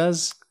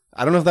Estevez.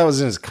 I don't know if that was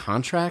in his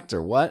contract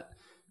or what,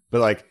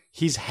 but like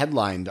he's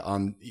headlined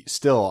on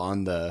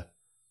the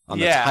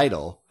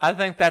title. I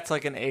think that's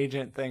like an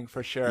agent thing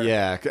for sure.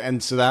 Yeah,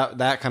 and so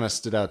that kind of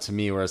stood out to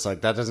me, where it's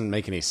like that doesn't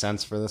make any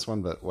sense for this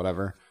one, but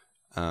whatever.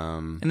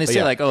 And they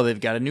say like, oh,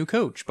 they've got a new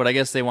coach, but I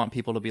guess they want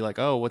people to be like,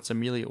 oh, what's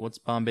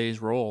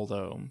Bombay's role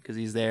though? Because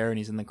he's there and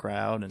he's in the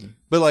crowd,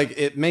 but like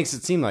it makes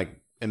it seem like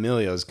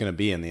Emilio's going to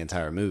be in the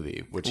entire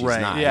movie, which he's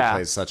not. Yeah. He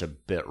plays such a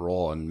bit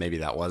role, and maybe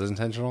that was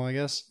intentional, I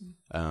guess.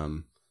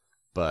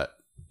 But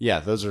yeah,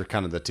 those are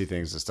kind of the two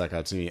things that stuck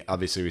out to me.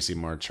 Obviously, we see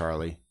more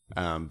Charlie,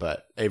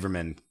 but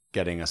Averman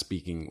getting a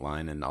speaking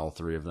line in all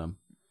three of them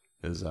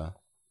is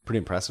pretty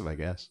impressive, I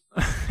guess.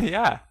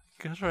 Yeah,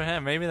 good for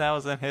him. Maybe that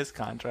was in his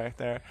contract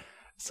there.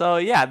 So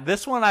yeah,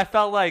 this one I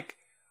felt like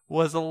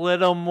was a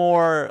little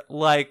more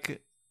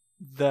like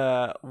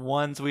the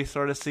ones we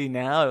sort of see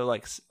now,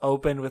 like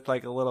opened with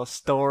like a little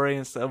story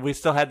and stuff. We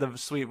still had the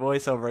sweet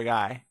voiceover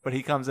guy, but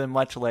he comes in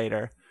much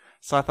later.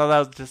 So I thought that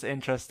was just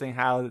interesting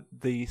how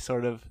the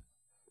sort of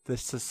the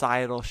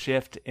societal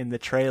shift in the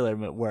trailer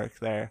would work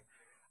there.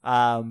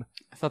 I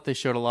thought they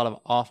showed a lot of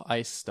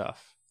off-ice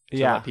stuff to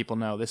let people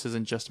know this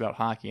isn't just about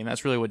hockey, and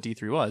that's really what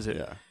D3 was. It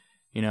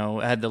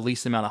had the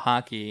least amount of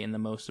hockey and the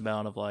most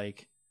amount of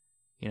like,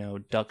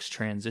 Ducks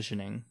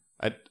transitioning.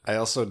 I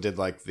also did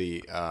like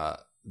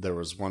there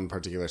was one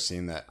particular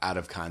scene that out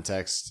of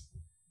context,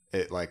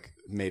 it like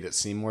made it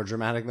seem more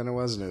dramatic than it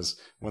was, and it was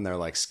when they're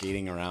like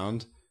skating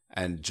around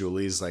and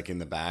Julie's like in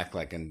the back,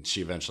 like, and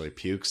she eventually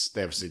pukes.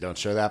 They obviously don't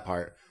show that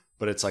part,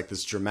 but it's like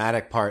this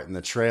dramatic part in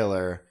the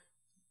trailer,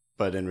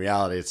 but in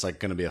reality, it's like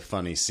going to be a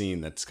funny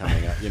scene that's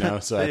coming up,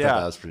 So I thought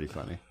that was pretty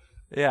funny.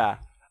 Yeah.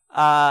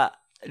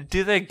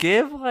 Do they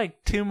give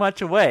like too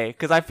much away?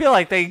 Because I feel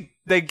like they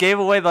gave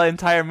away the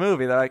entire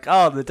movie. They're like,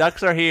 oh, the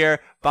Ducks are here,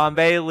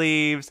 Bombay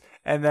leaves,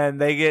 and then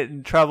they get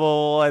in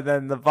trouble, and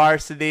then the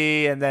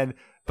varsity, and then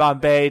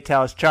Bombay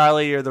tells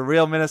Charlie, you're the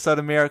real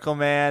Minnesota Miracle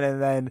Man,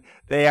 and then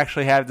they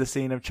actually have the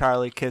scene of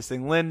Charlie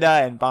kissing Linda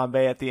and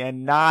Bombay at the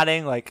end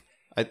nodding. Like,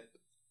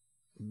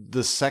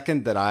 the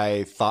second that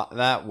I thought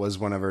that was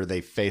whenever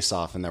they face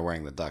off and they're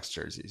wearing the Ducks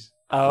jerseys.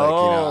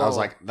 Oh, I was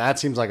like, that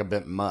seems like a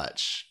bit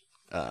much.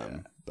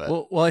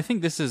 But well, I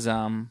think this is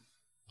a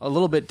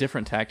little bit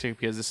different tactic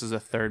because this is a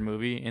third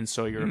movie, and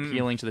so you're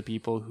appealing to the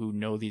people who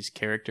know these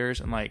characters,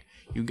 and like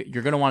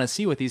you're going to want to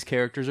see what these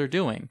characters are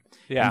doing,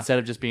 instead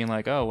of just being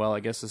like, oh well,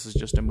 I guess this is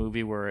just a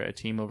movie where a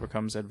team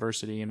overcomes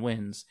adversity and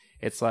wins.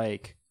 It's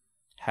like,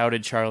 how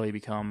did Charlie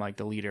become like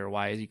the leader?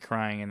 Why is he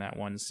crying in that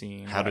one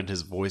scene? How did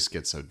his voice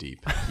get so deep?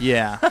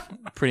 Yeah,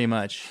 pretty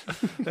much.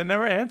 They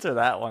never answer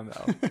that one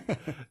though.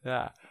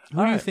 Yeah.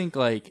 Who do you think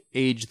like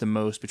aged the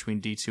most between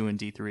D2 and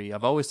D3?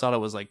 I've always thought it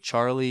was like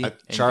Charlie and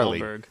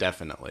Goldberg.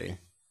 Definitely.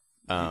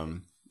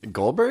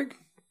 Goldberg?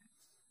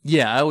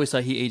 Yeah, I always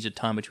thought he aged a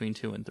ton between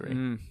 2 and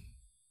 3.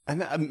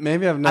 And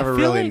maybe I've never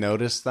really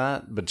noticed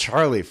that, but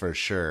Charlie for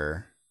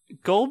sure.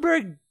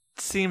 Goldberg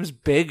seems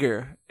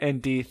bigger in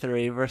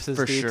D3 versus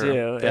for D2.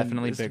 Sure.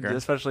 Definitely bigger.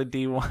 Especially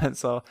D1.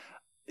 So,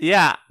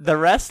 yeah, the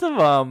rest of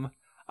them,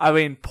 I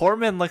mean,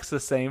 Portman looks the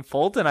same.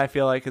 Fulton, I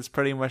feel like, is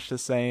pretty much the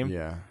same.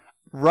 Yeah.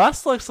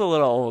 Russ looks a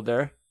little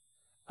older.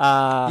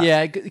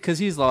 Yeah, because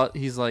he's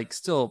like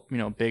still,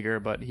 bigger,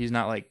 but he's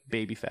not like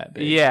baby fat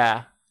big.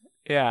 Yeah.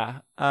 Yeah.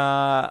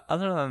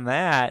 Other than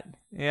that,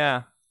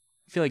 yeah.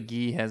 I feel like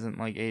Guy hasn't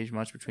like aged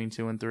much between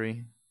 2 and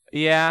 3.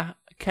 Yeah.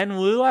 Ken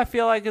Wu, I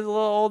feel like, is a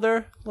little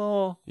older.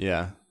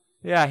 Yeah.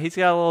 Yeah, he's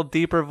got a little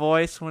deeper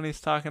voice when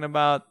he's talking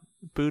about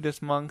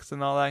Buddhist monks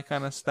and all that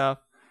kind of stuff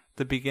at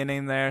the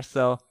beginning there.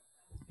 So,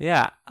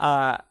 yeah.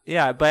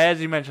 But as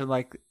you mentioned,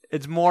 like,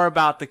 it's more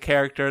about the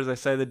characters. They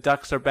say the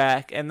Ducks are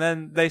back, and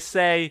then they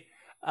say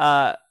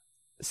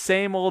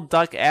same old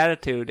Duck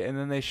attitude, and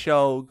then they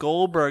show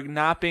Goldberg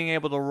not being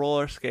able to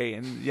roller skate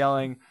and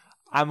yelling,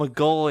 I'm a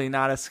goalie,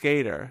 not a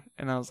skater.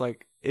 And I was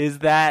like, is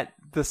that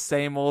the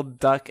same old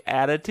Duck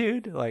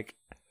attitude? Like,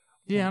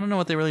 yeah, I don't know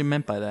what they really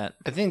meant by that.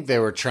 I think they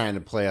were trying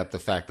to play up the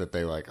fact that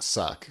they like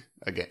suck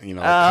again, kind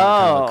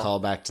of a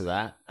callback to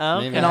that.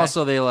 Okay. And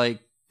also they like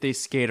they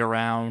skate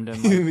around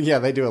and like, yeah,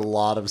 they do a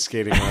lot of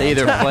skating around. They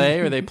either play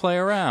or they play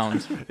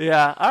around.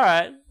 Yeah. All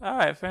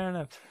right. Fair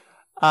enough.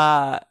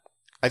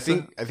 I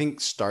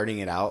think starting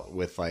it out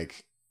with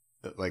like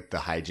the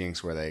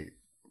hijinks where they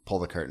pull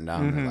the curtain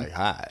down and they're like,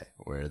 "Hi,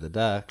 we're the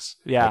Ducks."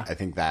 Yeah. Like, I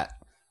think that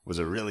was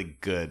a really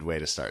good way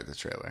to start the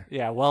trailer.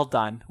 Yeah. Well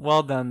done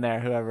there,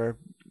 whoever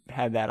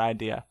had that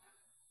idea.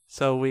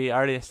 So we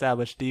already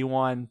established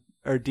D1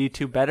 or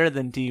D2 better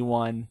than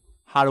D1.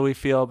 How do we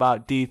feel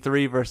about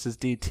D3 versus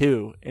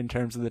D2 in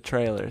terms of the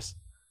trailers?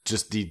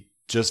 Just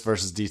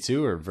versus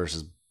D2 or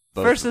versus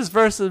both?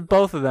 Versus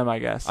both of them, I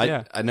guess.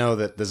 I know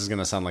that this is going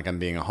to sound like I'm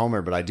being a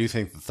homer, but I do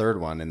think the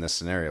third one in this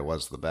scenario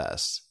was the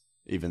best.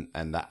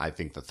 I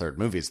think the third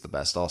movie is the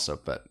best also,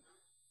 but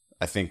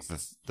I think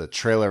the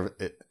trailer,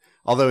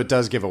 although it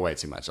does give away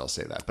too much, I'll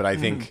say that. But I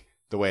think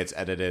the way it's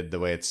edited, the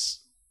way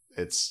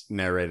it's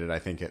narrated, I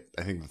think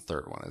the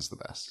third one is the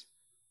best.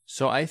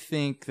 So I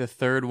think the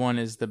third one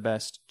is the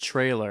best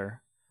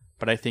trailer,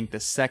 but I think the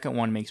second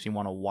one makes me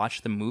want to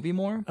watch the movie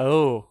more.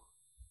 Oh.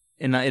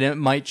 And it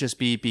might just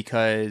be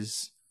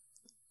because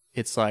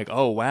it's like,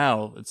 oh,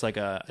 wow, it's like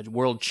a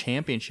world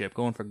championship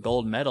going for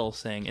gold medal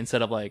thing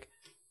instead of like,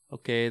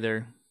 okay,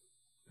 they're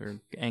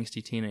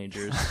angsty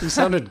teenagers. You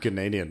sounded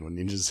Canadian when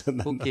you just said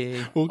that.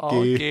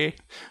 Okay.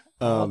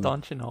 Well,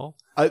 don't you know?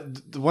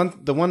 The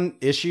one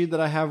issue that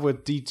I have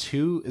with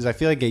D2 is I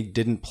feel like they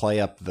didn't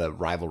play up the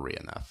rivalry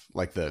enough,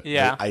 like the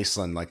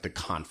Iceland, like the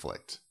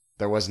conflict.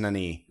 There wasn't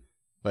any,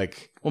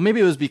 like. Well,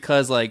 maybe it was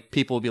because like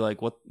people would be like,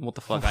 "What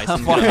the fuck,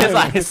 Iceland?" Why is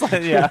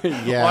Iceland?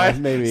 Yeah,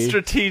 maybe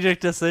strategic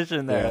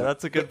decision there. Yeah.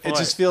 That's a good point. It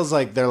just feels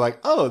like they're like,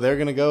 oh, they're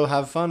gonna go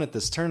have fun at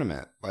this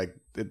tournament. Like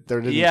there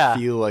didn't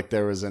feel like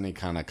there was any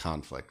kind of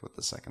conflict with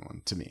the second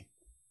one to me.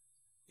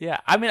 Yeah,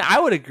 I mean, I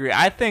would agree.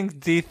 I think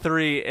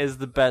D3 is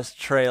the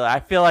best trailer. I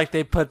feel like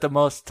they put the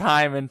most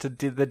time into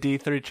the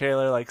D3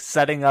 trailer, like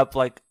setting up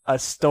like a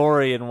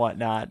story and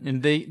whatnot.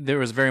 And there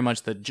was very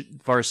much the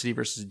varsity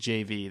versus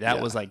JV.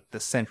 That was like the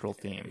central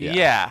theme.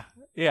 Yeah.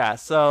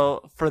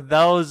 So for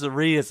those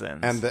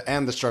reasons,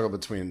 and the struggle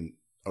between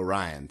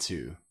Orion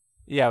too.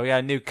 Yeah, we got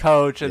a new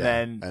coach,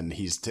 and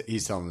he's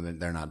telling them that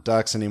they're not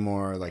Ducks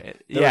anymore.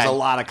 Like there was a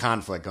lot of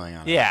conflict going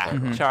on.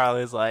 Yeah,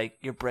 Charlie's like,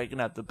 "You're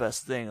breaking up the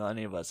best thing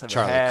any of us have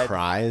Charlie had."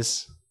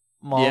 Cries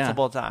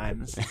multiple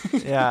times.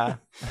 Yeah,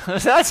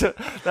 that's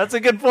a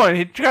good point.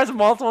 He cries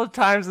multiple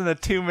times in a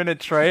 2-minute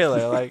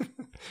trailer. Like,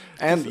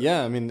 and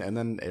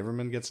then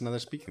Averman gets another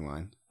speaking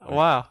line.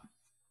 Wow,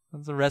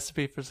 that's a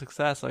recipe for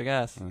success, I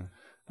guess.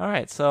 All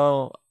right,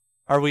 so.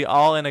 Are we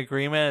all in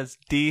agreement? Is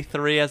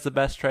D3 as the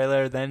best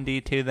trailer, then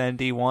D2, then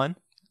D1?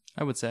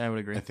 I would say I would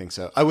agree. I think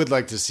so. I would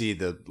like to see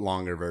the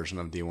longer version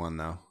of D1,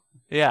 though.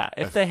 Yeah,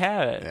 if they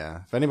have it.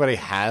 Yeah. If anybody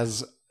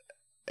has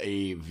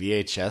a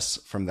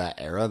VHS from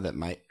that era that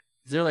might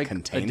Is there like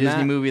contain a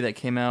Disney that? movie that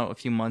came out a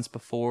few months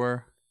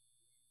before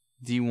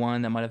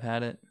D1 that might have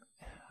had it?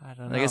 I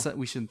don't know. I guess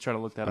we should try to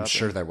look that up. I'm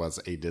sure there was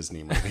a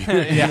Disney movie.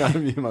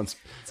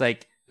 It's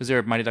like, was there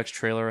a Mighty Ducks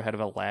trailer ahead of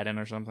Aladdin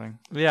or something?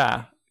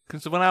 Yeah.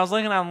 Because when I was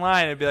looking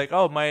online, it'd be like,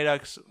 oh, Mighty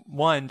Ducks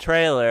 1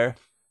 trailer,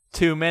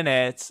 2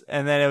 minutes,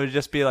 and then it would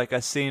just be like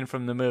a scene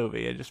from the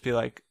movie. It'd just be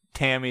like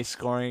Tammy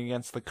scoring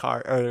against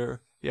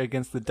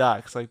against the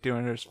Ducks, like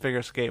doing her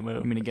figure skate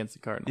move. I mean, against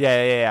the Cardinals.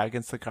 Yeah,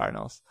 against the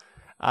Cardinals.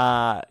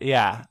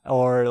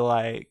 Or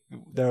like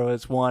there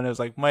was one, it was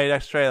like Mighty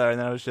Ducks trailer, and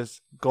then it was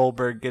just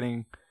Goldberg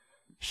getting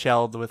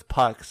shelled with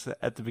pucks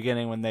at the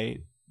beginning when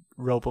they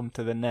rope him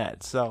to the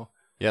net. So.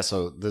 Yeah,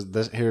 so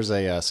here's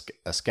a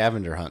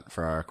scavenger hunt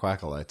for our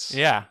Quackalites.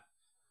 Yeah.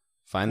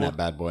 Find that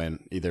bad boy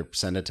and either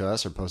send it to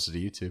us or post it to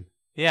YouTube.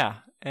 Yeah,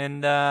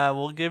 and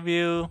we'll give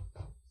you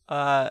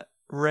a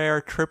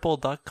rare triple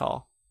duck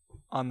call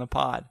on the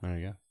pod. There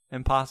you go.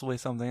 And possibly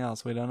something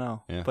else. We don't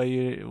know. Yeah. But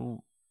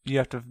you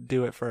have to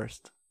do it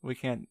first. We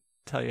can't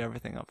tell you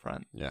everything up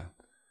front. Yeah.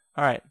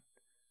 All right.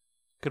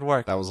 Good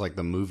work. That was like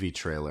the movie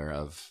trailer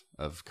of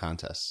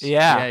contests.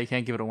 Yeah, you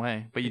can't give it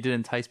away, but you did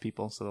entice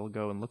people, so they'll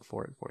go and look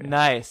for it for you.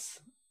 Nice.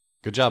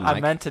 Good job, Mike. I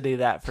meant to do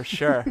that for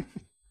sure.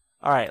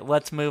 All right,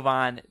 let's move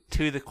on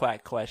to the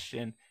quack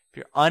question. If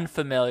you're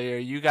unfamiliar,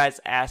 you guys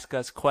ask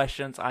us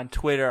questions on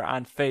Twitter,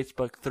 on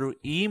Facebook, through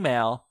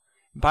email.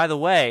 By the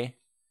way,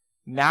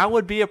 now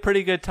would be a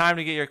pretty good time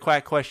to get your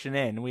quack question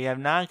in. We have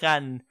not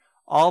gotten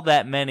all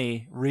that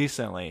many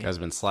recently. You guys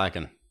have been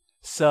slacking.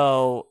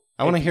 So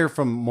I want to hear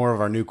from more of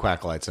our new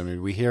Quackalites. I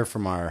mean, we hear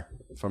from our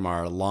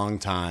long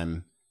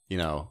time,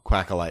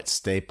 Quackalite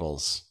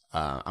staples.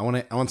 I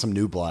want some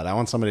new blood. I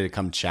want somebody to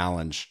come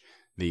challenge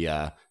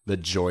the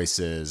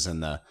Joyces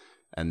and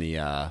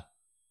the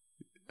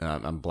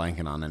I'm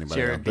blanking on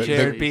anybody.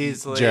 Jared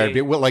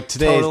Beasley. Well, like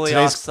totally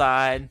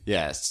offside.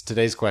 Yes,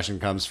 today's question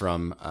comes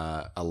from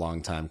a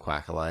longtime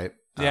Quackalite.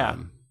 Yeah.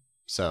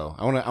 So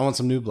I want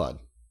some new blood.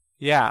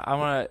 Yeah, I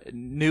want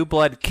new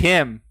blood.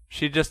 Kim.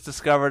 She just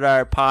discovered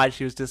our pod.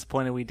 She was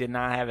disappointed we did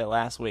not have it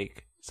last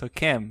week. So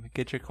Kim,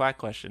 get your quack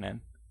question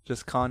in.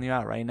 Just calling you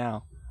out right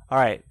now. All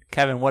right,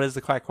 Kevin, what is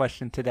the quack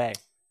question today?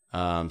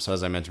 So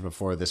as I mentioned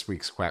before, this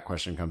week's quack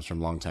question comes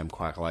from longtime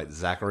Quacklight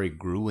Zachary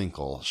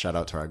Gruwinkle. Shout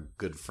out to our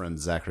good friend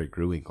Zachary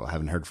Gruwinkle. I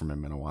haven't heard from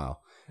him in a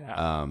while.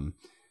 Yeah.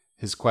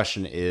 His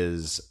question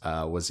is,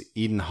 was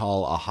Eden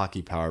Hall a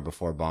hockey power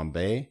before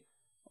Bombay?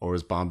 Or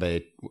was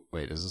Bombay...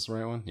 Wait, is this the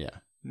right one? Yeah.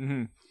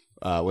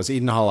 Mm-hmm. Was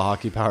Eden Hall a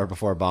hockey power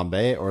before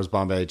Bombay? Or was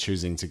Bombay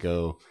choosing to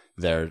go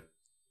there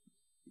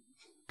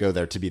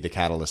to be the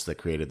catalyst that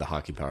created the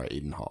hockey power at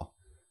Eden Hall?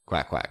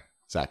 Quack, quack.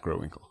 Zach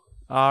Gruwinkle.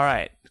 All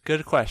right.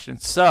 Good question.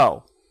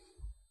 So,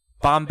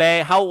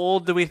 Bombay, how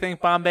old do we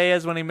think Bombay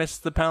is when he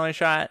missed the penalty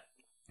shot?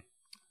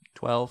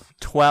 12.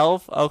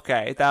 12?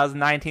 Okay. That was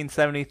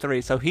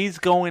 1973. So he's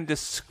going to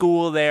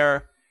school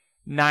there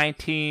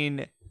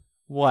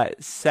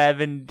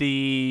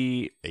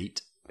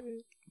 78?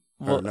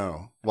 Well,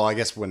 no. Well, I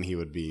guess when he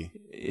would be...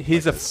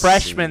 He's a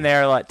freshman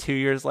there, 2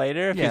 years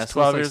later. If he's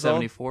 12 years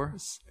 74.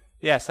 Old.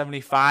 Yeah,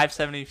 75,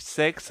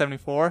 76,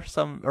 74,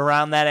 some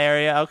around that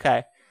area.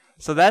 Okay.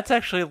 So that's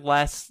actually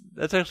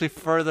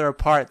further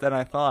apart than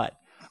I thought.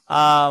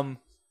 I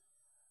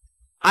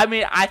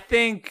mean, I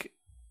think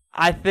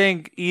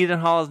Eden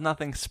Hall is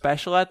nothing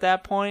special at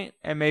that point,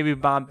 and maybe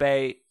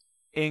Bombay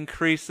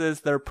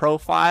increases their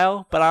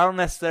profile, but I don't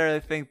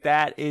necessarily think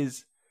that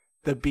is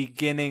the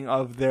beginning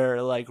of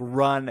their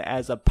run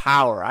as a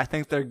power. I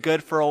think they're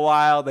good for a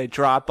while, they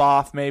drop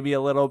off maybe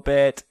a little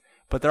bit,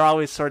 but they're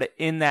always sort of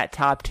in that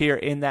top tier,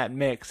 in that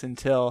mix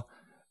until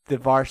the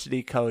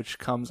varsity coach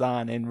comes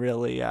on and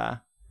really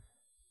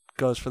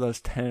goes for those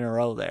 10 in a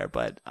row there,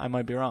 but I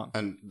might be wrong.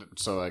 And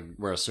so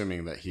we're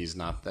assuming that he's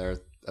not there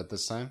at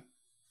this time?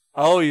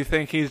 Oh, you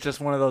think he's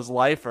just one of those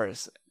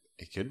lifers?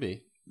 It could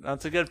be.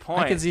 That's a good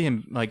point. I could see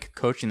him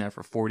coaching there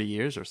for 40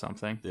 years or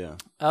something. Yeah.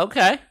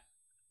 Okay.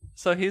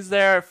 So he's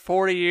there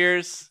 40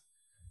 years.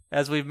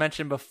 As we've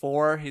mentioned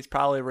before, he's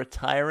probably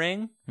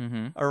retiring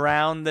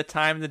around the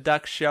time the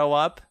Ducks show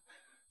up.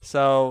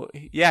 So,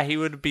 yeah, he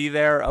would be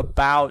there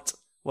about,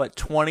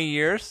 20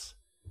 years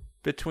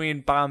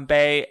between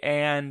Bombay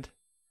and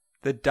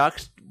the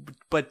Ducks.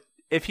 But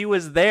if he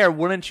was there,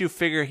 wouldn't you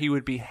figure he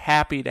would be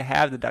happy to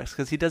have the Ducks?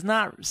 Because he does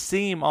not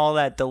seem all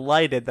that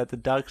delighted that the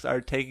Ducks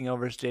are taking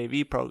over his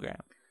JV program.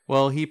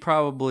 Well, he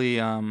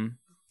probably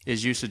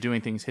is used to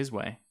doing things his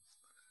way.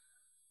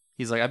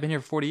 He's like, I've been here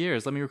for 40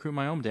 years. Let me recruit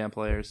my own damn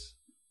players.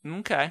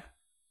 Okay.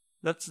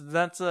 That's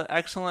an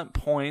excellent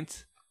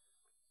point.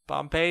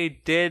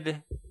 Bombay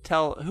did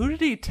tell... Who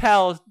did he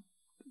tell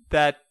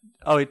that...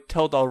 Oh, he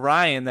told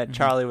Orion that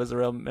Charlie was a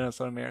real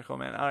Minnesota Miracle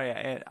man. Oh, yeah.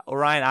 And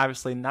Orion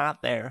obviously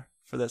not there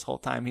for this whole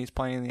time. He's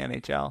playing in the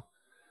NHL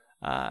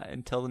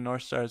until the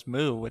North Stars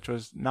move, which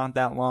was not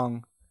that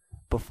long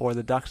before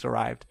the Ducks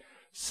arrived.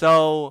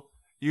 So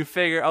you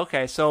figure,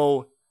 okay,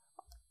 so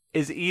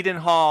is Eden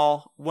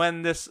Hall,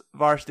 when this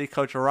varsity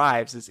coach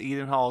arrives, is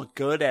Eden Hall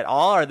good at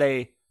all? Are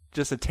they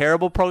just a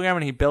terrible program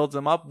and he builds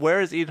them up?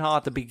 Where is Eden Hall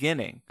at the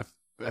beginning?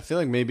 I feel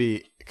like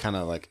maybe kind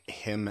of like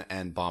him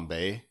and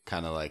Bombay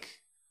kind of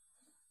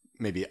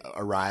maybe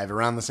arrive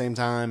around the same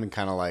time and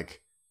kind of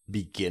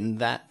begin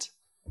that.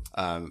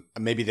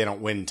 Maybe they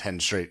don't win 10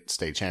 straight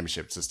state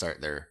championships to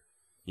start their,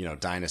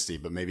 dynasty,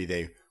 but maybe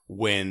they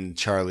win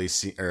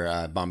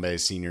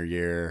Bombay's senior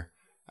year,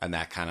 and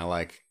that kind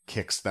of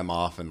kicks them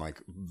off and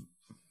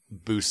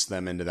boosts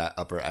them into that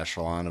upper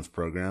echelon of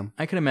program.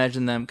 I can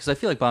imagine them, because I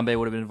feel like Bombay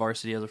would have been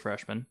varsity as a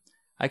freshman.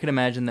 I could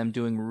imagine them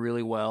doing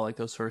really well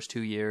those first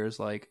 2 years.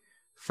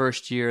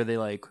 First year they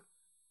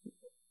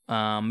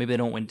maybe they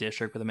don't win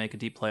district, but they make a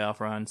deep playoff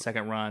run.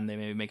 Second run, they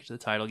maybe make it to the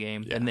title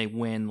game, and they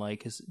win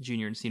his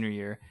junior and senior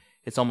year.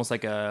 It's almost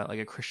like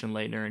a Christian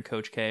Leitner and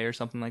Coach K or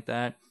something like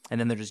that, and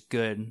then they're just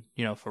good,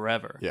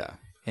 forever. Yeah.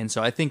 And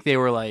so I think they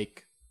were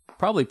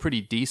probably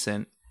pretty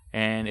decent.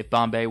 And if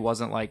Bombay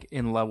wasn't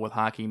in love with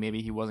hockey,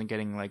 maybe he wasn't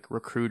getting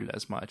recruited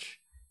as much.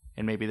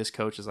 And maybe this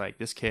coach is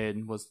this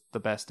kid was the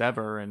best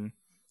ever, and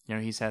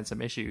he's had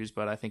some issues,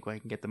 but I think I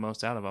can get the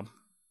most out of him.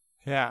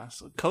 Yeah,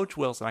 so Coach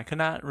Wilson. I could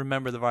not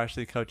remember the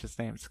varsity coach's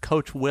name. It's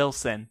Coach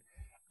Wilson.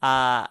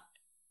 Yeah,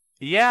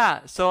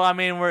 so I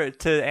mean,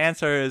 to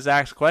answer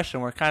Zach's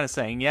question, we're kind of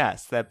saying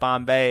yes, that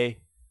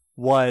Bombay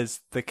was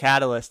the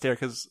catalyst here,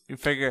 because you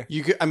figure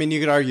you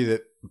could argue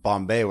that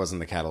Bombay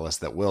wasn't the catalyst,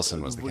 that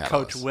Wilson was the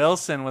catalyst. Coach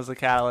Wilson was the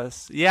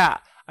catalyst. Yeah,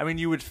 I mean,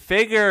 you would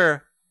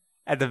figure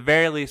at the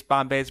very least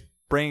Bombay's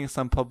bringing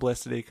some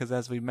publicity, because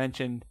as we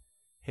mentioned,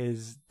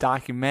 his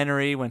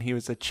documentary when he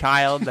was a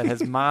child that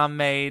his mom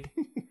made.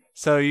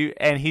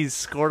 And he's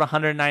scored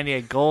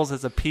 198 goals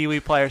as a Pee-wee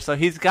player, so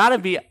he's got to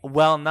be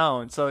well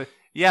known. So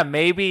yeah,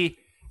 maybe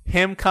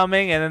him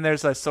coming, and then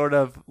there's a sort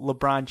of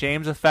LeBron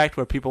James effect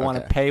where people want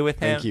to pay with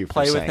him. Thank you for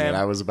play saying with him. It.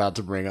 I was about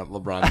to bring up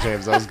LeBron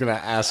James. I was going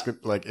to ask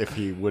if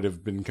he would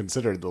have been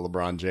considered the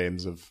LeBron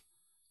James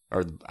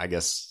or I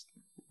guess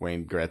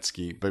Wayne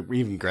Gretzky, but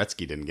even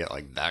Gretzky didn't get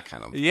that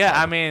kind of.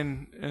 Yeah, I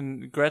mean,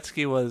 and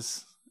Gretzky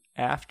was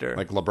after.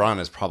 LeBron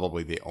is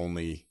probably the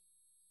only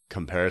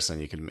comparison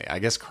you can make. I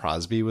guess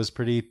Crosby was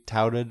pretty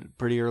touted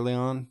pretty early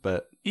on,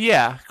 but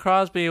yeah,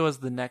 Crosby was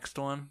the next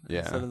one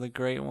instead of the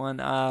great one.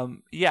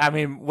 Yeah, I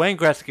mean, Wayne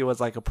Gretzky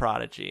was a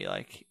prodigy.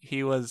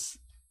 He was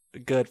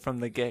good from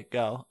the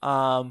get-go.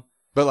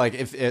 But like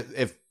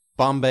if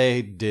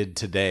Bombay did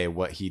today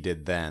what he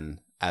did then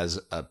as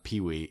a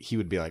peewee, he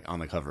would be like on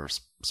the cover of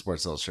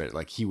Sports Illustrated.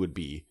 Like he would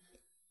be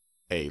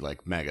a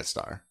like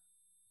megastar.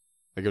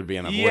 Like it would be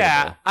unavoidable.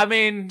 Yeah, I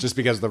mean, just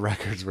because the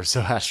records were so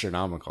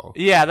astronomical.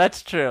 Yeah,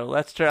 that's true.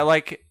 That's true.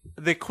 Like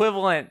the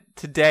equivalent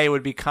today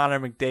would be Connor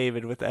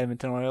McDavid with the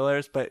Edmonton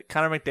Oilers, but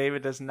Connor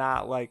McDavid is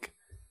not like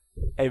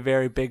a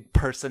very big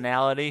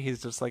personality.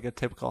 He's just like a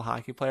typical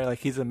hockey player. Like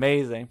he's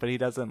amazing, but he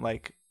doesn't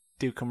like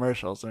do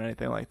commercials or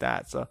anything like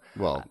that. So,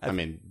 well, I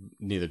mean,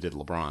 neither did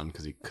LeBron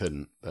because he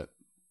couldn't. But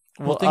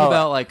well, think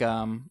about like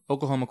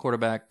Oklahoma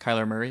quarterback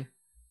Kyler Murray,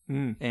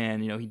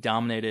 and he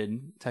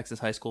dominated Texas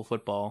high school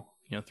football.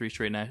 3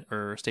 straight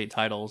state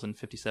titles and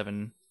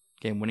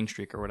 57-game winning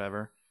streak or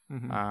whatever.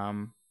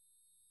 Mm-hmm.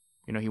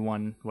 He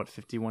won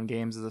 51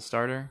 games as a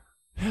starter,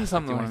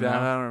 something like that.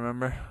 I don't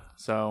remember.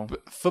 So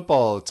but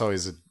football, it's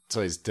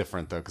always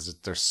different though because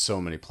there's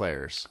so many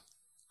players.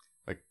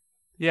 Like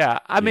yeah,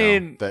 I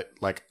mean that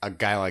like a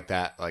guy like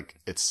that, like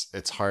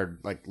it's hard.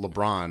 Like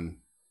LeBron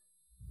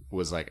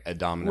was like a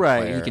dominant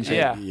player. He can change.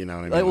 Yeah, you know what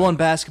I mean. Like, well, in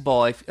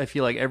basketball, I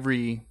feel like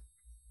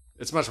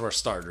it's much more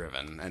star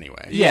driven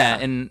anyway. Yeah,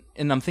 and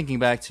I'm thinking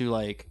back to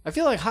like I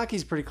feel like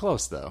hockey's pretty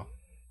close though.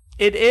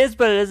 It is,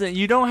 but it isn't.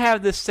 You don't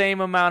have the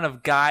same amount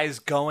of guys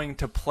going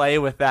to play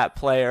with that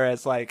player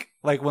as like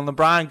when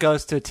LeBron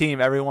goes to a team,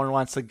 everyone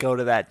wants to go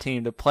to that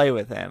team to play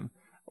with him.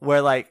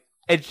 Where like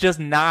it's just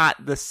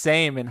not the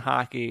same in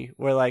hockey.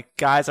 Where like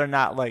guys are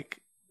not like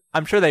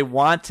I'm sure they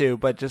want to,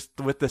 but just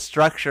with the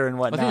structure and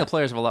whatnot. I think the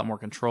players have a lot more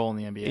control in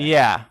the NBA.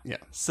 Yeah. Yeah.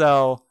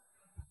 So.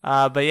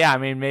 But yeah, I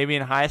mean, maybe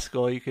in high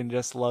school you can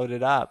just load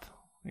it up.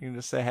 You can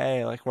just say,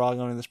 hey, like we're all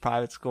going to this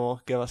private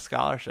school, give us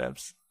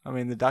scholarships. I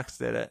mean, the Ducks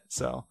did it.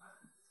 So,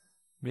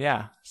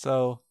 yeah.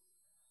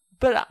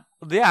 But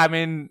yeah, I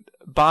mean,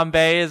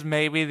 Bombay is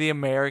maybe the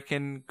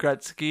American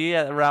Gretzky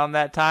around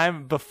that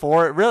time.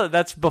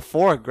 That's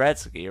before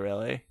Gretzky,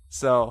 really.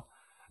 So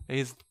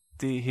he's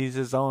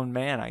his own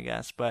man, I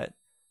guess. But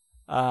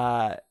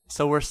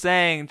so we're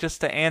saying,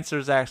 just to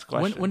answer Zach's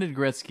question. When did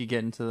Gretzky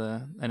get into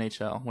the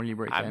NHL? When did he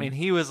break in? I mean,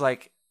 he was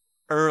like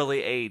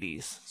early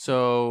 80s.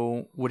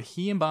 So would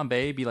he and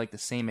Bombay be like the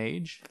same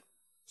age?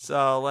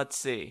 So let's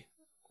see.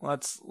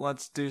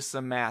 Let's do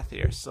some math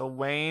here. So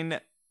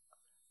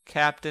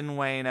Captain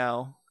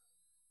Wayno,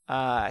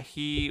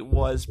 he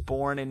was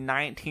born in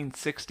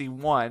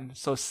 1961.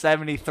 So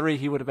 73,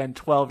 he would have been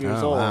 12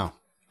 years old. Wow.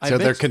 So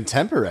they're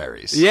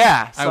contemporaries.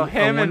 Yeah. So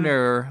I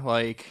wonder,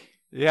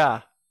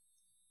 yeah.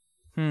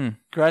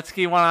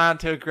 Gretzky went on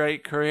to a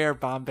great career.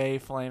 Bombay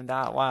flamed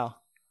out. Wow.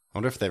 I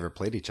wonder if they ever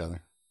played each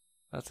other.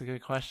 That's a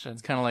good question.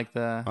 It's kind of like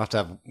I'll have to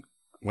have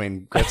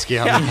Wayne Gretzky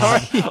on the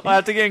pod. We'll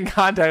have to get in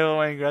contact with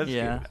Wayne Gretzky.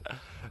 Yeah.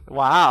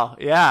 Wow.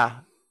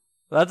 Yeah.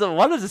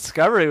 What a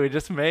discovery we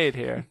just made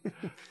here.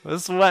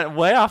 This went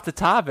way off the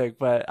topic,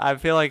 but I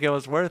feel like it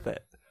was worth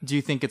it. Do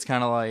you think it's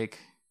kind of like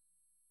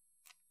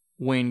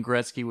Wayne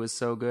Gretzky was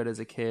so good as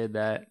a kid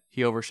that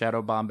he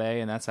overshadowed Bombay,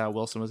 and that's how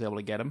Wilson was able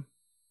to get him?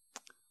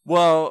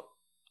 Well,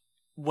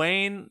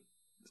 Wayne,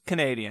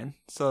 Canadian,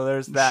 so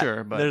there's that.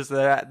 Sure, but there's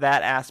that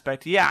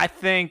aspect. Yeah, I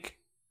think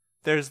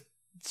there's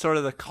sort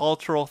of the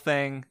cultural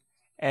thing,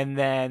 and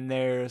then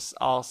there's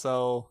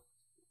also,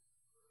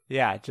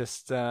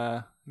 just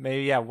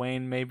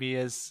Wayne maybe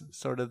is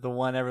sort of the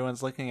one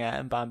everyone's looking at,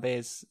 and Bombay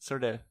is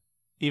sort of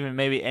even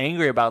maybe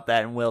angry about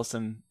that, and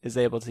Wilson is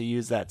able to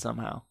use that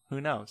somehow.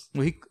 Who knows?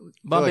 Well,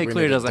 Bombay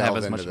clearly doesn't have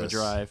as much of a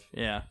drive.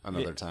 Yeah,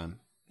 another time.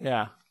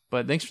 Yeah,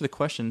 but thanks for the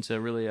question to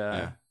really.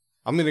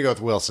 I'm going to go with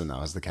Wilson,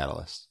 though, as the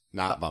catalyst,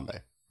 not Bombay.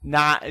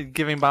 Not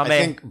giving Bombay. I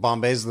think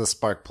Bombay's the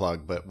spark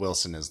plug, but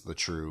Wilson is the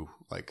true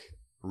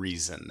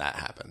reason that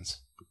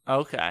happens.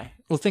 Okay.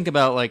 Well, think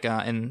about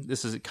and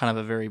this is kind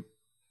of a very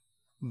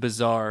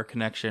bizarre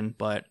connection,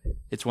 but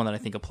it's one that I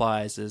think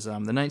applies. Is the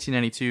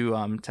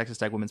 1992 Texas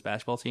Tech women's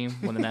basketball team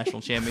won the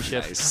national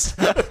championship,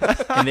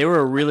 and they were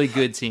a really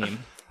good team,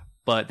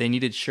 but they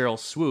needed Cheryl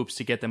Swoops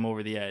to get them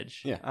over the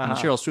edge. Yeah, and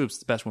Cheryl Swoops is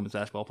the best women's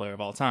basketball player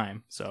of all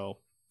time. So.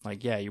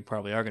 You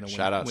probably are going to win.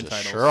 Shout out win to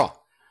titles.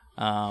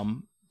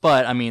 Cheryl.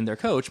 But I mean, their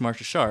coach,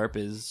 Marcia Sharp,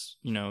 is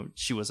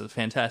she was a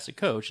fantastic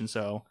coach, and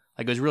so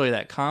it was really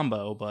that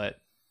combo. But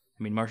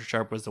I mean, Marcia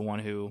Sharp was the one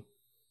who,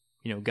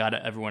 got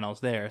everyone else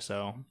there.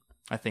 So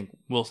I think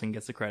Wilson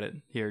gets the credit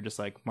here, just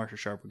like Marcia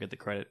Sharp would get the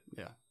credit.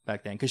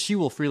 Back then, because she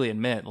will freely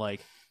admit,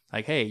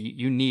 hey,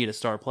 you need a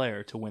star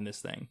player to win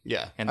this thing.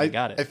 Yeah, and they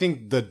got it. I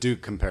think the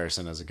Duke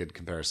comparison is a good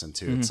comparison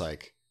too. Mm-hmm. It's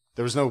like.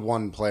 There was no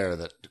one player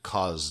that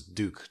caused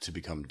Duke to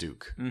become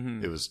Duke.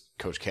 Mm-hmm. It was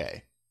Coach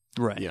K,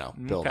 right?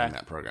 Building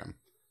that program.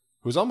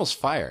 Who was almost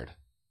fired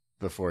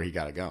before he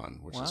got it going,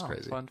 which is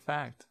crazy. Fun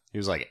fact. He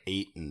was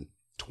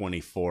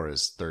 8-24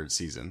 his third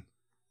season.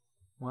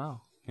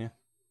 Wow. Yeah.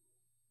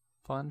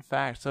 Fun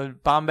fact. So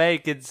Bombay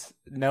gets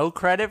no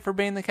credit for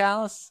being the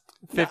catalyst?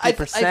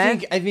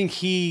 50%?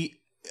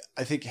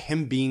 I think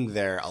him being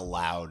there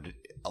allowed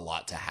a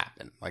lot to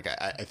happen. I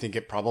think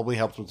it probably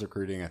helped with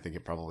recruiting. I think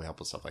it probably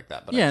helped with stuff like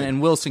that. But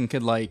and Wilson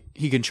could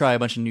he can try a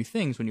bunch of new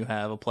things when you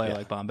have a player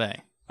like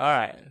Bombay. All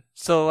right.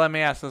 So let me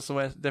ask this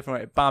a different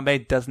way. Bombay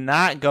does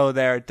not go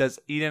there. Does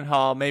Eden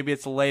Hall, maybe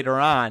it's later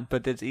on,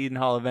 but does Eden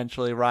Hall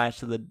eventually rise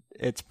to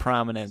its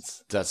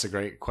prominence? That's a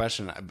great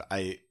question.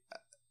 I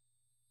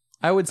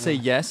would say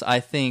yes. I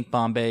think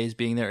Bombay's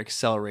being there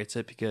accelerates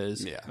it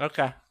because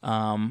Okay.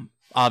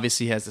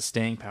 Obviously has the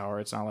staying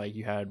power. It's not like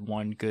you had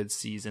one good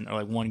season or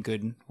like one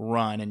good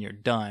run and you're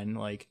done.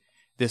 Like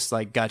this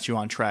like got you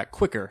on track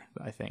quicker,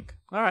 I think.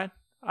 All right.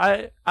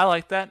 I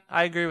like that.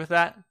 I agree with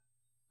that.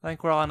 I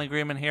think we're all in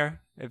agreement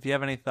here. If you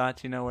have any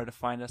thoughts, you know where to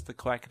find us,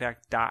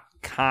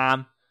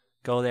 thequackattack.com.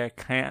 Go there,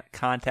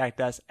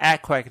 contact us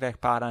at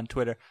quackattackpod on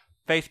Twitter,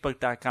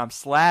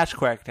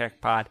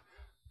 facebook.com/quackattackpod.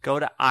 Go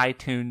to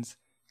iTunes,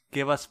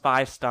 give us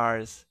 5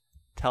 stars.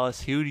 Tell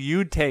us who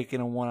you'd take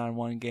in a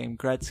one-on-one game,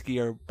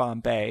 Gretzky or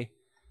Bombay.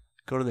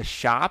 Go to the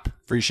shop.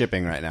 Free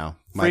shipping right now.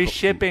 Free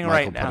shipping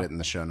right now. Put it in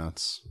the show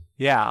notes.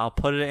 Yeah, I'll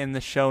put it in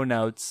the show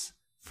notes.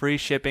 Free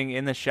shipping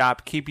in the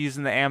shop. Keep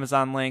using the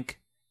Amazon link.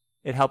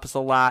 It helps us a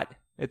lot.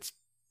 It's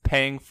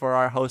paying for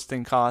our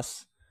hosting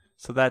costs.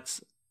 So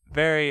that's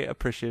very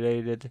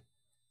appreciated.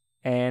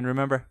 And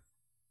remember,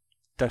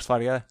 ducks fly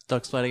together.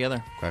 Ducks fly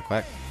together. Quack,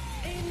 quack.